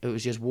 whatever. It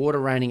was just water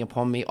raining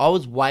upon me. I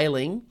was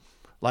wailing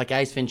like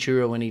Ace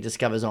Ventura when he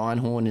discovers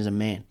Einhorn is a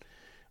man.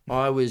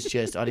 I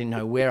didn't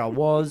know where I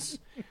was.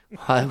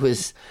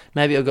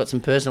 Maybe I've got some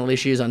personal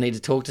issues I need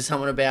to talk to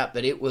someone about,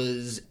 but it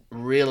was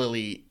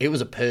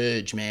a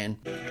purge, man.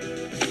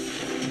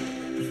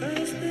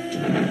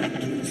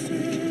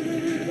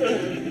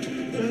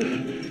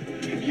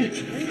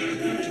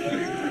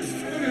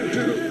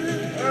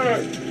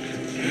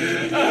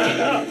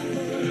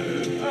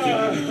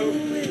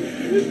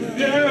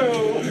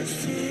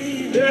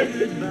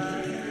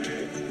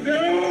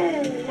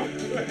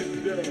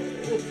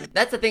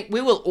 That's the thing.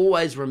 We will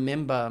always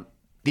remember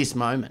this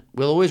moment.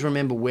 We'll always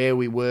remember where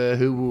we were,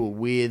 who we were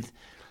with.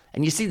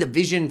 And you see the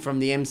vision from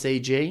the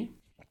MCG.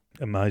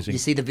 Amazing. You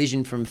see the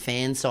vision from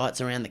fan sites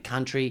around the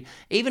country,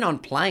 even on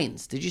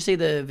planes. Did you see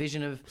the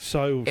vision of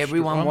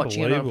everyone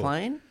watching it on a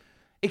plane?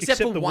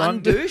 Except for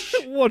one douche.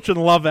 Watching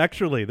Love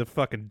Actually, the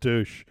fucking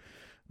douche.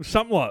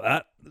 Something like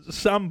that.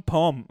 Some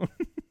pom.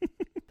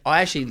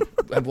 I actually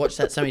have watched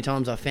that so many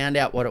times, I found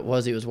out what it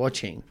was he was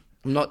watching.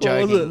 I'm not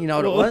joking. You know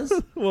what it was?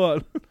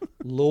 What?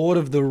 Lord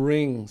of the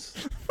Rings.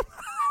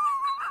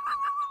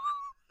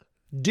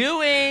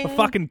 A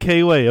fucking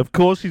Kiwi. Of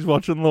course he's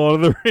watching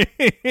Lord of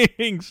the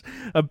Rings.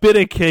 A bit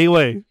of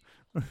Kiwi.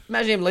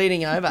 Imagine him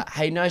leaning over.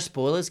 Hey, no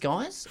spoilers,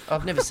 guys.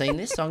 I've never seen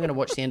this, so I'm going to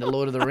watch the end of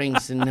Lord of the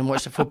Rings and then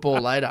watch the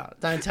football later.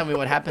 Don't tell me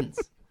what happens.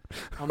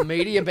 I'm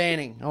media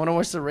banning. I want to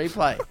watch the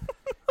replay.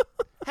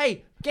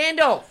 Hey,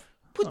 Gandalf,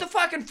 put the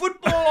fucking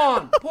football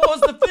on.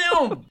 Pause the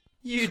film.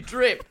 You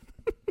drip.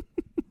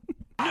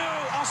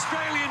 No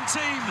Australian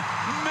team,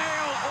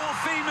 male or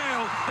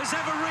female, has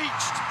ever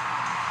reached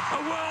a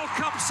World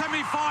Cup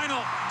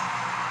semi-final.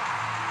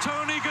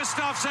 Tony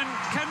Gustafsson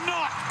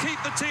cannot keep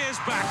the tears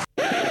back.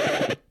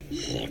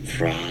 The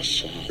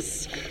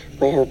precious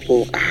will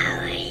be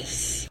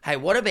ours. Hey,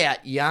 what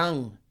about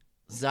young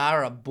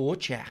Zara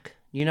Borchak?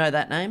 You know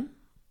that name?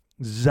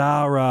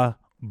 Zara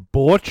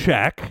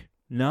Borchak?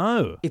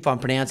 No. If I'm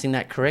pronouncing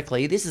that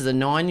correctly, this is a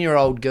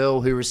 9-year-old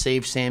girl who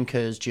received Sam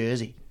Kerr's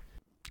jersey.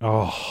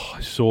 Oh,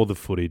 I saw the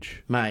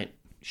footage. Mate,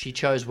 she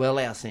chose well,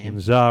 our Sam. In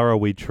Zara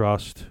we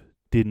trust,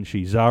 didn't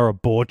she? Zara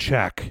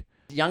Borchak.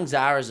 Young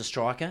Zara's a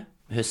striker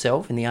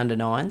herself in the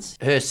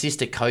under-9s. Her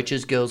sister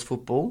coaches girls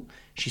football.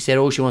 She said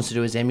all she wants to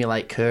do is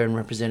emulate Kerr and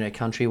represent her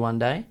country one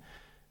day.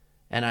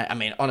 And I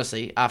mean,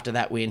 honestly, after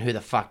that win, who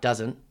the fuck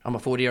doesn't? I'm a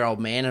 40-year-old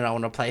man and I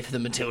want to play for the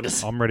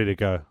Matildas. I'm ready to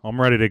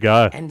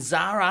go. And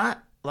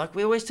Zara, like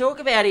we always talk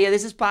about here,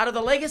 this is part of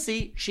the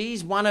legacy.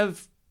 She's one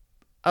of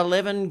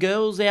 11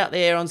 girls out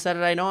there on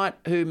Saturday night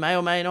who may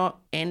or may not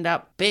end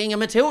up being a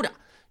Matilda.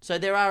 So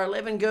there are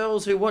 11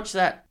 girls who watch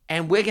that,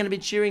 and we're going to be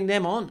cheering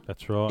them on.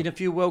 That's right. In a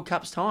few World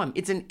Cups' time.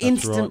 It's an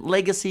instant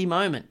legacy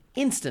moment.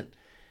 Instant.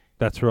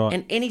 That's right.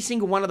 And any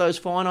single one of those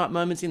finite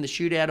moments in the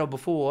shootout or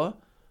before,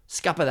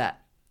 scupper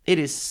that. It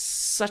is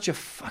such a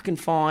fucking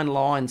fine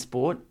line,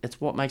 sport.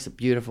 It's what makes it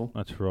beautiful.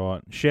 That's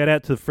right. Shout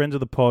out to the friends of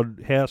the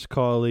pod, House,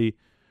 Kylie,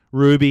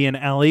 Ruby and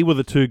Ali were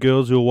the two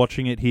girls who were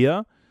watching it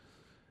here.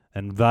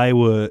 And they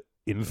were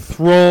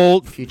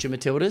enthralled. Future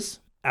Matildas?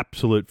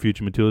 Absolute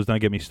future Matildas. Don't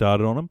get me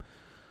started on them.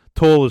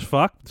 Tall as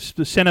fuck.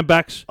 The centre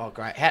backs. Oh,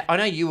 great. I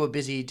know you were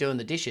busy doing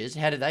the dishes.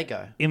 How did they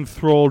go?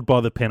 Enthralled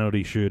by the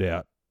penalty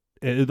shootout.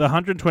 The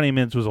 120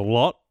 minutes was a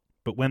lot,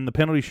 but when the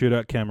penalty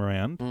shootout came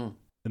around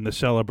and the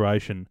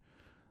celebration,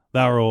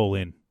 they were all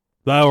in.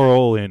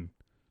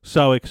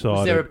 So excited.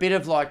 Was there a bit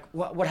of like,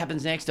 what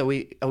happens next? Are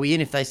we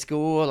in if they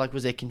score? Like,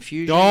 was there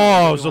confusion?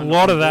 Oh, it was a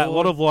lot of that. A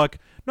lot of like,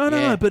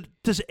 no, but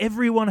does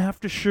everyone have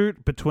to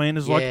shoot between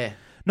us? Like,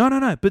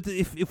 no. But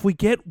if we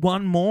get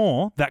one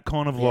more, that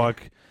kind of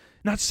like,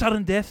 no, it's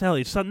sudden death,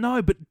 Ali.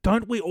 No, but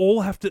don't we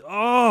all have to?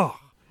 Oh,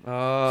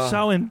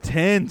 so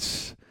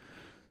intense.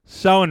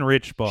 So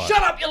enriched by it.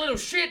 Shut up, you little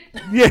shit!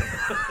 Yeah.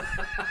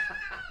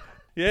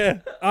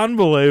 Yeah.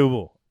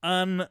 Unbelievable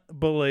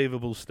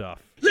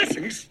stuff.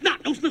 Listen, you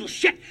snot-nosed little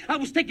shit. I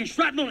was taking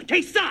shrapnel and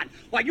K-Son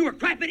while you were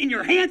crapping in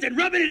your hands and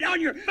rubbing it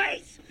on your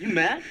face. You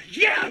mad?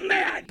 Yeah, I'm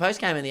mad.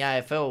 Post-game in the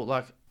AFL,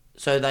 like,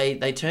 so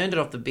they turned it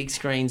off the big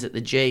screens at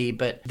the G,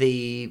 but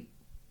the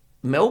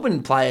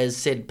Melbourne players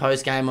said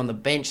post-game on the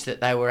bench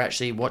that they were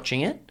actually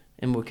watching it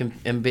and were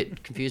a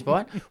bit confused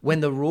by it. When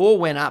the Raw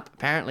went up,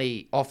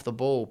 apparently off the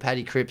ball,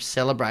 Paddy Cripps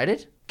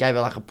celebrated, gave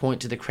her like a point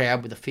to the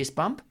crowd with a fist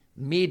bump.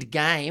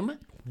 Mid-game.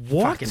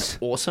 What? Fucking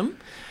awesome.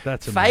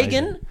 That's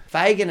amazing.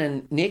 Fagan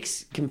and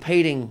Nick's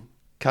competing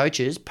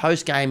coaches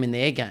post-game in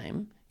their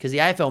game, because the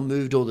AFL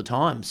moved all the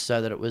time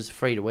so that it was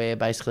free to wear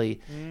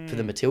basically for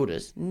the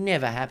Matildas.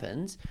 Never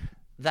happens.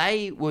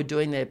 They were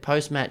doing their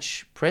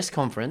post-match press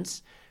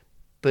conference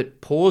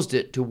but paused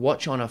it to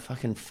watch on a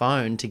fucking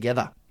phone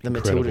together. The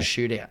Incredible. Matildas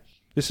shootout.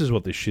 This is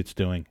what this shit's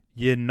doing.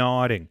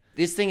 Uniting.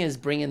 This thing is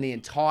bringing the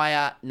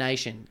entire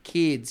nation.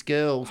 Kids,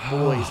 girls,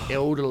 boys,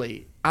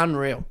 elderly.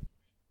 Unreal.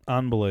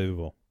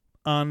 Unbelievable.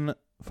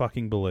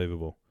 Unfucking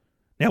believable.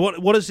 Now,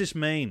 what does this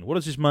mean? What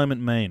does this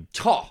moment mean?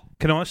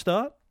 Can I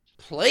start?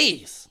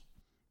 Please.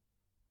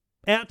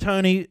 Our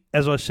Tony,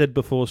 as I said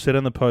before, said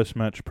in the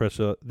post-match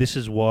presser, this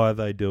is why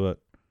they do it.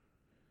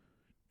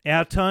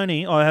 Our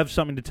Tony, I have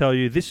something to tell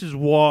you. This is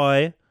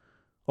why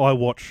I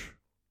watch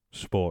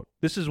sport.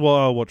 This is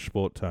why I watch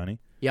sport, Tony.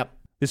 Yep.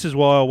 This is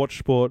why I watch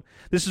sport.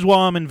 This is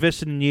why I'm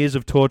invested in years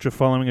of torture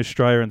following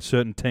Australia and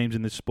certain teams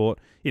in this sport,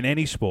 in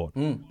any sport.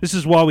 This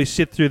is why we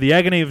sit through the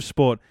agony of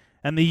sport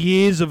and the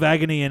years of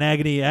agony and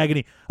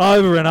agony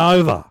over and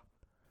over.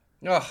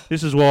 Ugh.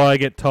 This is why I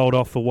get told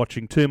off for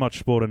watching too much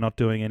sport and not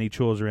doing any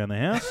chores around the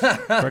house,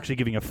 for actually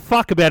giving a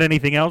fuck about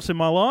anything else in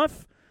my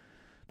life.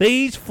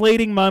 These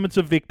fleeting moments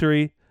of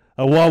victory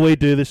are why we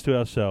do this to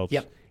ourselves.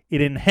 Yep.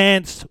 It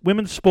enhanced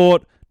women's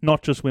sport,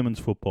 not just women's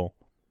football.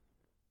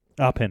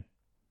 Pen.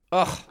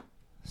 Ugh.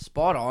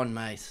 Spot on,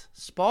 mate.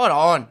 Spot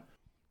on.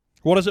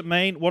 What does it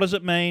mean? What does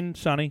it mean,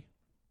 Sonny?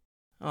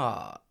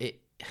 Oh,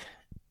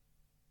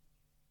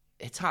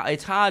 it's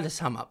hard to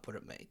sum up what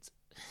it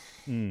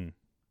means.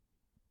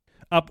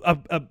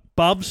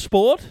 Above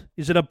sport?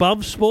 Is it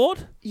above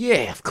sport?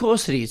 Yeah, of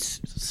course it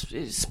is.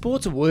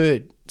 Sport's a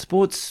word.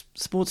 Sport's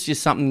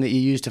just something that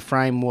you use to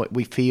frame what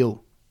we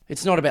feel.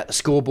 It's not about the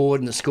scoreboard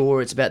and the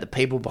score. It's about the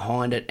people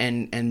behind it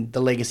and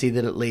the legacy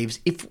that it leaves.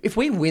 If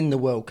we win the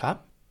World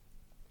Cup,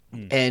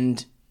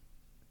 and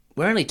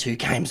we're only 2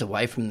 games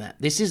away from that.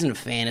 This isn't a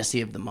fantasy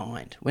of the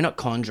mind. We're not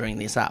conjuring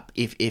this up.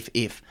 If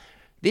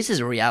this is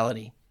a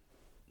reality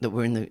that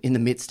we're in the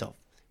midst of,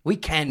 we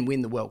can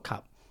win the World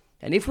Cup,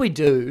 and if we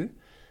do,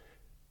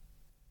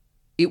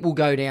 it will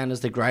go down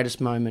as the greatest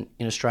moment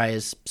in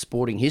Australia's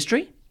sporting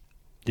history.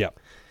 Yep.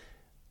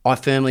 I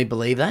firmly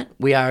believe that.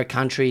 We are a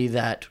country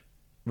that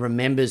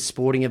remembers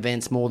sporting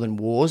events more than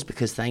wars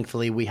because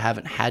thankfully we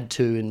haven't had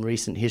to in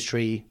recent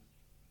history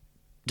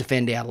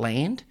defend our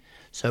land.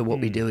 So what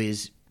we do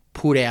is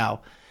put our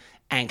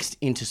angst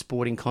into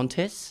sporting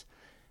contests.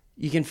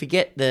 You can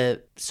forget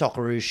the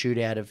Socceroos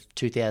shootout of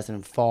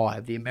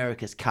 2005, the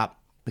America's Cup,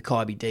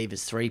 Maccabi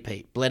Divas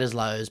three-peat,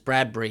 Bledisloe's,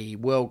 Bradbury,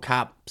 World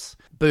Cups,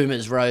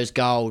 Boomers Rose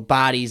Gold,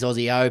 Barty's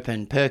Aussie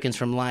Open, Perkins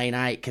from Lane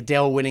 8,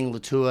 Cadell winning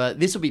Latour.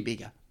 This will be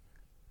bigger.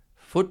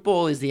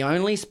 Football is the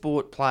only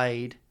sport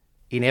played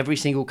in every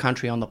single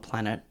country on the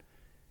planet,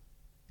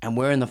 and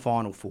we're in the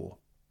Final Four.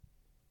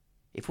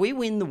 If we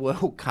win the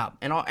World Cup,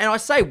 and I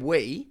say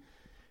we,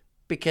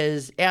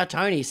 because our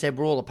Tony said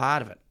we're all a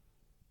part of it.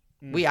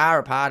 We are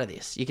a part of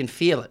this. You can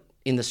feel it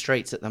in the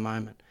streets at the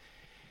moment.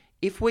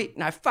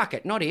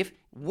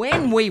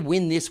 When we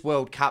win this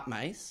World Cup,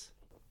 Mace,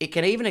 it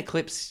can even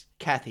eclipse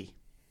Kathy.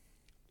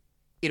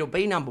 It'll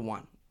be number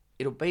one.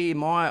 It'll be, in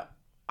my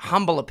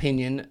humble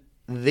opinion,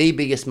 the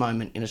biggest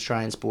moment in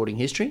Australian sporting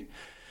history.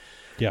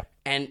 Yeah.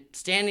 And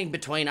standing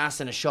between us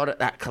and a shot at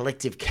that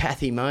collective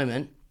Kathy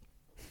moment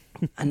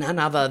are none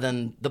other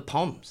than the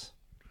Poms.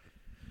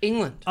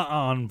 England.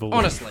 Unbelievable.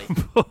 Honestly.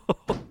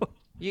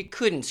 You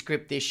couldn't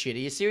script this shit. Are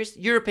you serious?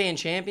 European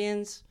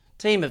champions,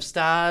 team of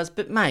stars,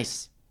 but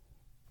Mace,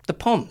 the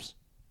Poms.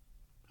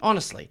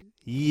 Honestly.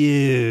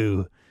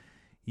 You,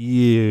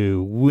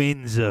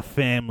 Windsor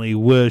family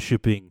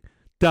worshipping,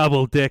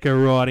 double-decker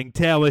riding,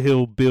 Tower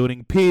Hill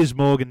building, Piers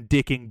Morgan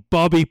dicking,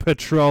 Bobby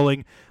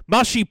patrolling,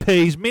 mushy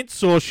peas, mint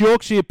sauce,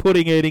 Yorkshire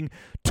pudding eating,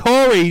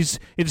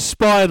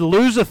 Tories-inspired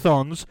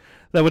loser-thons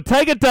that would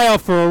take a day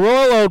off for a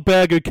royal old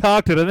bag who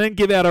carked it and then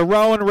give out a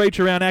row and reach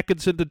around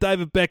Atkinson to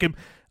David Beckham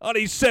on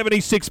his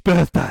 76th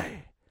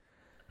birthday.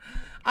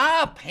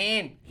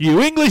 Pen. You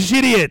English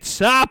idiots.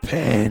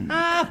 Pen.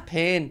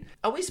 Pen.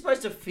 Are we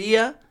supposed to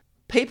fear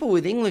people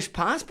with English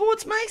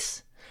passports,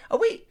 Mace? Are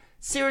we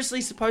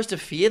seriously supposed to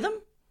fear them?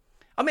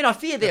 I mean, I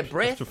fear their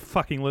breath.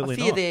 Fucking I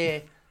fear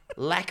their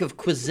lack of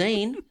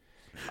cuisine.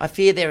 I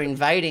fear they're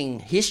invading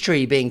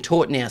history being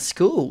taught in our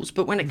schools.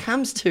 But when it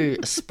comes to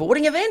a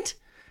sporting event,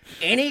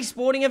 any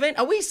sporting event,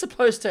 are we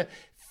supposed to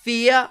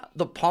fear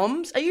the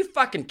Poms? Are you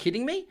fucking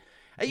kidding me?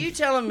 Are you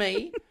telling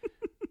me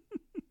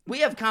we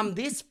have come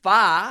this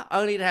far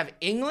only to have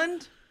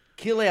England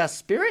kill our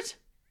spirit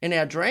and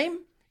our dream?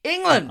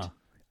 England!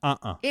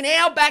 In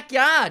our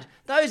backyard.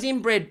 Those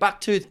inbred,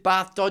 bucktooth,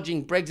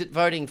 bath-dodging,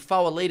 Brexit-voting,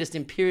 faux elitist,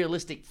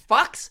 imperialistic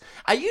fucks.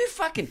 Are you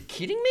fucking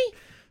kidding me?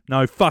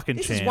 No fucking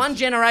chance. This is one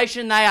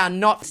generation they are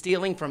not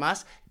stealing from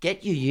us.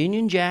 Get your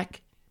Union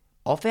Jack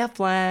off our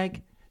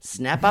flag,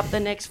 snap up the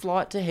next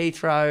flight to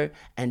Heathrow,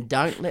 and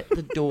don't let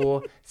the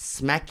door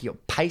smack your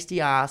pasty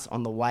ass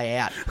on the way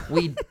out.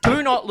 We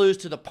do not lose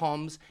to the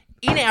Poms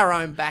in our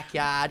own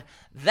backyard.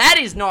 That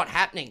is not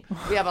happening.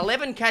 We have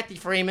 11 Kathy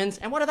Freemans,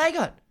 and what have they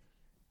got?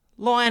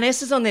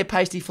 Lionesses on their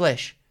pasty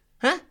flesh.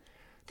 Huh?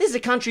 This is a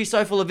country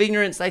so full of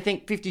ignorance they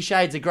think 50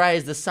 Shades of Grey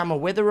is the summer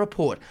weather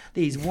report.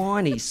 These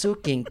whiny,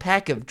 sooking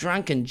pack of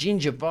drunken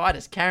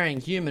gingivitis carrying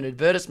human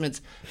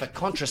advertisements for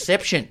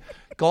contraception.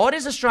 God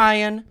is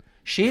Australian,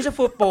 she's a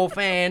football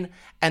fan,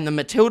 and the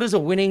Matildas are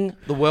winning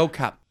the World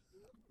Cup.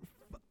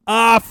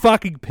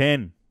 Fucking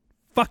Pen.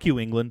 Fuck you,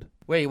 England.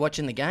 Where are you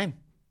watching the game?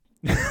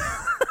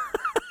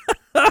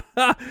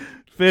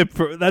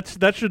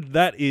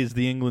 That is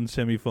the England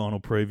semi-final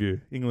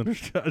preview.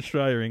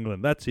 Australia,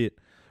 England. That's it.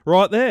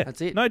 Right there.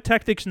 That's it. No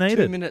tactics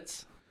needed. 2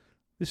 minutes.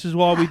 This is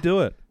why we do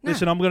it. No.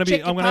 Listen, I'm going to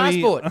Check be. your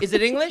passport. Is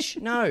it English?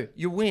 No,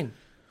 you win.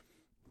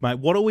 Mate,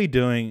 what are we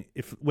doing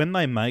when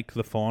they make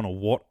the final?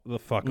 What the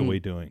fuck are we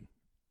doing?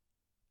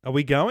 Are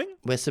we going?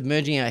 We're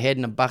submerging our head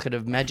in a bucket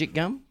of magic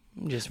gum,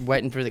 just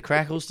waiting for the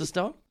crackles to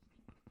stop.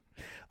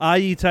 Are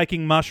you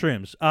taking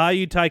mushrooms?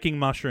 Before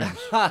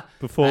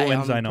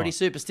Wednesday I'm night? Pretty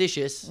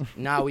superstitious.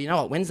 No, well, you know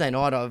what? Wednesday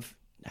night I've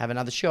have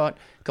another shot.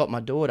 Got my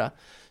daughter,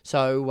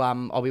 so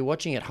I'll be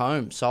watching at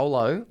home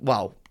solo.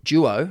 Well,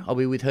 duo. I'll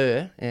be with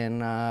her,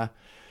 and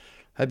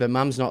hope her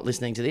mum's not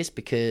listening to this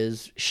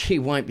because she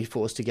won't be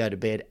forced to go to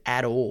bed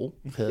at all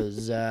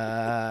because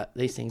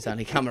these things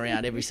only come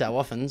around every so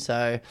often.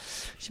 So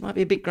she might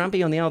be a bit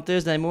grumpy on the old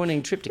Thursday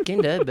morning trip to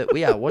Kinder, but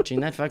we are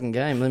watching that fucking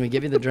game. Let me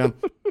give you the drum.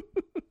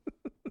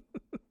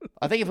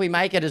 I think if we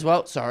make it as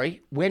well,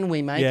 when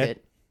we make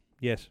it.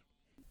 Yes.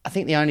 I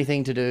think the only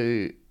thing to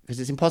do, because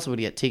it's impossible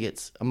to get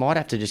tickets, I might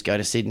have to just go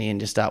to Sydney and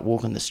just start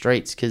walking the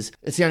streets because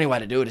it's the only way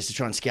to do it is to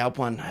try and scalp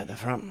one at the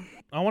front.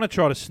 I want to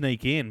try to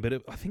sneak in, but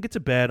I think it's a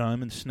bad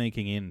omen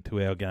sneaking in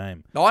to our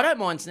game. No, I don't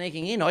mind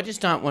sneaking in. I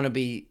just don't want to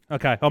be...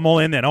 Okay, I'm all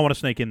in then. I want to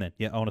sneak in then.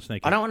 Yeah, I want to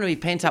sneak in. I don't want to be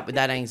pent up with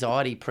that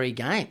anxiety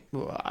pre-game.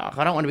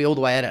 I don't want to be all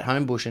the way out at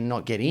Homebush and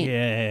not get in.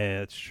 Yeah,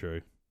 that's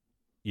true.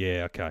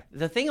 Yeah, okay.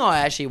 The thing I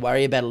actually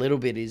worry about a little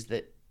bit is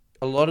that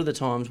a lot of the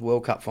times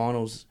World Cup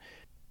finals,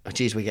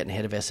 geez, we're getting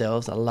ahead of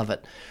ourselves. I love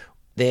it.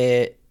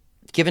 They're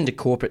given to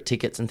corporate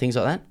tickets and things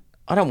like that.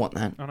 I don't want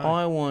that.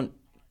 I want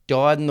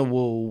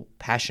dyed-in-the-wool,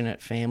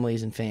 passionate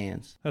families and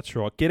fans. That's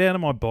right. Get out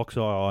of my box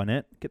eye,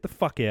 Net. Get the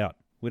fuck out.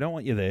 We don't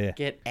want you there.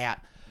 Get out.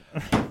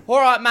 All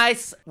right,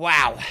 mates.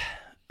 Wow.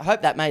 I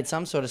hope that made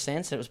some sort of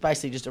sense. It was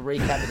basically just a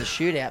recap of the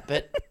shootout,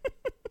 but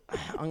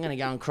I'm going to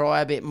go and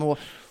cry a bit more.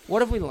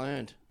 What have we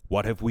learned?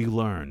 What have we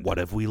learned? What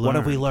have we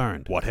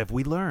learned? What have we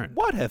learned?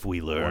 What have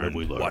we learned?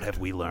 What have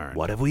we learned?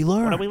 What have we learned? What have we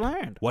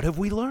learned? What have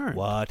we learned?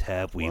 What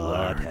have we learned? What have we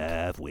learned? What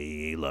have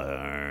we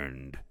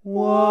learned?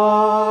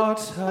 What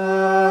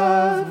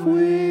have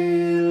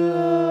we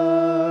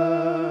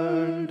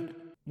learned?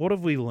 What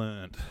have we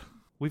learned?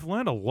 We've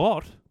learned a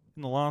lot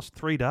in the last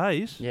 3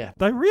 days. Yeah.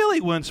 They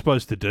really weren't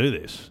supposed to do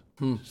this.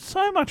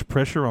 So much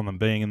pressure on them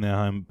being in their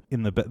home,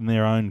 in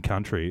their own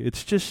country.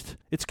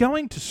 It's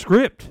going to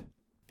script.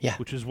 Yeah.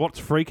 Which is what's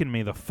freaking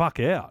me the fuck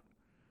out.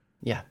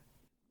 Yeah.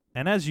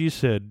 And as you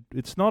said,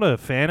 it's not a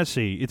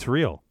fantasy, it's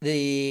real.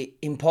 The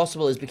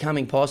impossible is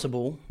becoming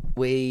possible.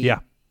 We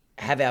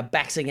have our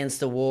backs against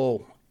the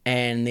wall,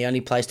 and the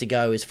only place to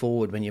go is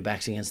forward when your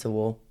back's against the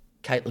wall.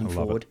 Caitlin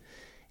forward.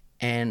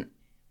 And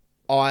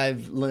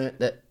I've learnt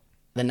that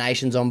the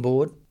nation's on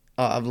board.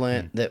 I've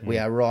learnt that we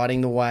are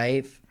riding the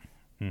wave.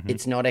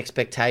 It's not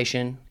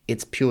expectation.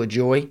 It's pure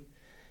joy.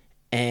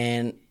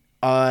 And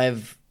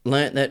I've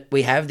learnt that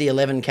we have the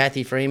 11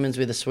 Kathy Freemans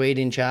with a Swede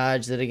in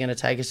charge that are going to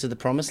take us to the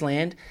promised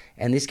land,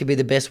 and this could be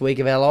the best week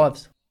of our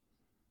lives.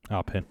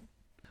 Oh, Pen.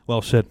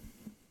 Well said.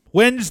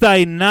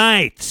 Wednesday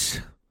nights.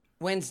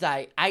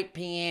 Wednesday, 8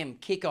 p.m,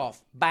 kickoff,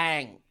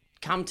 bang.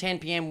 Come 10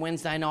 p.m.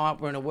 Wednesday night,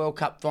 we're in a World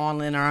Cup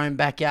final in our own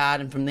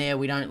backyard, and from there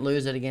we don't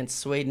lose it against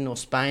Sweden or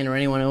Spain or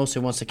anyone else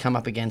who wants to come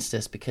up against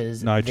us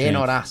because they're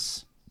not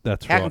us.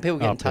 That's right. How can people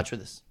get in touch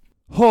with us?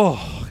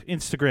 Oh,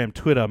 Instagram,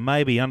 Twitter,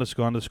 maybe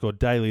 _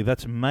 daily.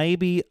 That's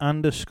maybe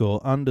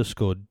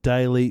 _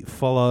 daily.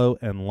 Follow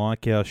and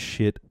like our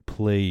shit,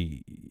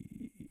 please.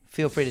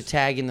 Feel free to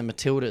tag in the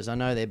Matildas. I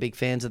know they're big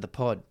fans of the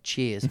pod.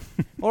 Cheers.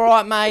 All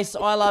right, mates.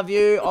 I love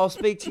you. I'll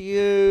speak to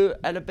you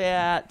at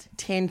about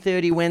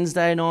 10:30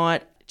 Wednesday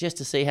night just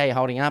to see how you're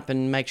holding up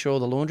and make sure all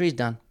the laundry's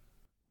done.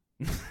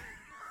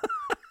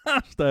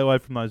 Stay away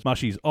from those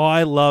mushies.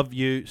 I love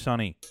you,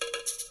 Sonny.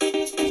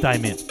 Stay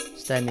mint.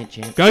 Stay mint,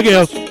 champ. Go,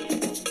 girls.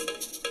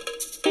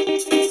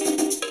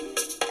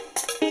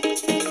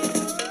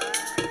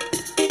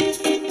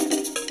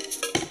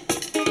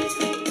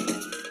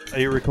 Are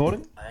you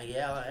recording?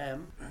 Yeah, I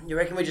am. You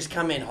reckon we just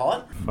come in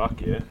hot?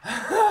 Fuck yeah.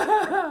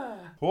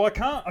 Well, I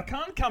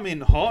can't come in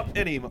hot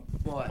anymore.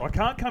 Why? I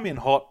can't come in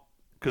hot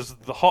because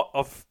the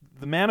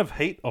amount of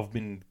heat I've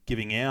been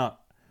giving out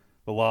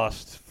the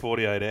last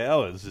 48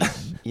 hours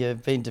is...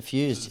 You've been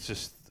diffused. It's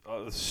just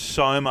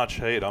so much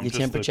heat. I'm Your just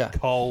temperature. a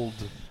cold,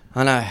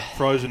 I know.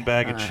 frozen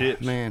bag of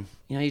chips. Man,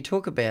 you know, you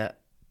talk about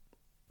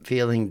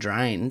feeling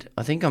drained.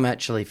 I think I'm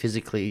actually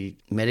physically,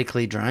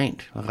 medically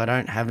drained. Like I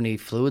don't have any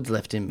fluids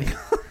left in me.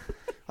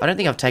 I don't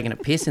think I've taken a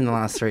piss in the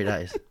last 3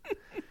 days.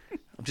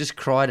 I've just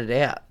cried it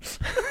out.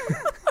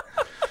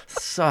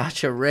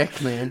 Such a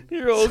wreck, man.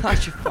 You're all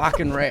Such a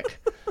fucking wreck.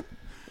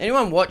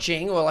 Anyone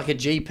watching, or like a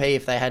GP,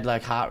 if they had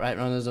like heart rate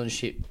runners on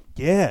shit,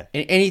 yeah,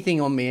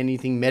 anything on me,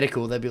 anything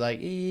medical, they'd be like,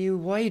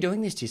 why are you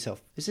doing this to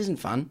yourself? This isn't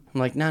fun. I'm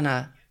like,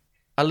 no,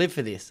 I live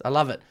for this. I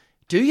love it.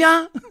 Do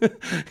ya?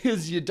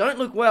 Because you don't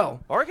look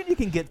well. I reckon you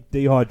can get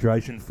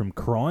dehydration from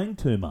crying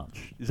too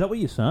much. Is that what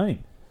you're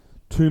saying?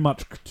 Too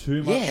much.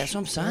 Yeah, that's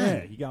what I'm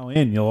saying. Yeah, you go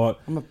in, you're like...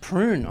 I'm a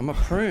prune. I'm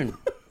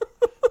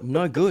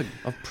no good.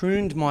 I've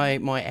pruned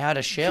my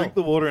outer shell. Drink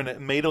the water and it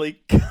immediately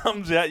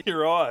comes out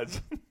your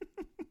eyes.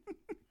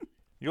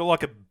 You're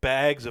like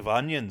bags of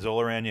onions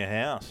all around your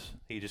house.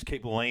 You just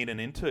keep leaning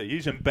into.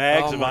 Using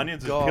bags of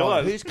onions as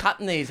pillows. Who's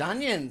cutting these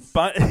onions?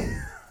 But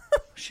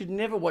should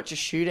never watch a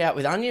shootout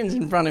with onions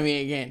in front of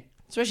me again.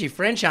 Especially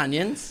French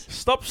onions.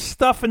 Stop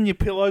stuffing your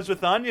pillows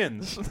with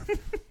onions.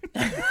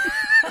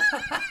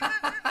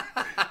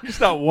 You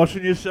start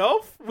washing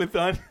yourself with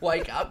onions.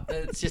 Wake up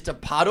and it's just a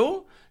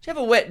puddle. Do you have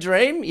a wet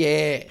dream?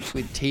 Yeah,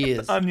 with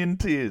tears. Onion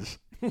tears.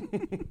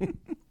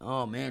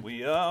 Oh, man.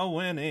 We are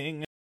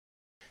winning.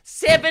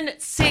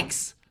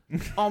 7-6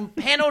 on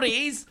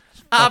penalties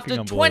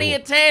after 20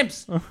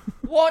 attempts.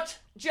 What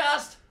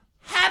just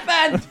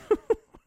happened?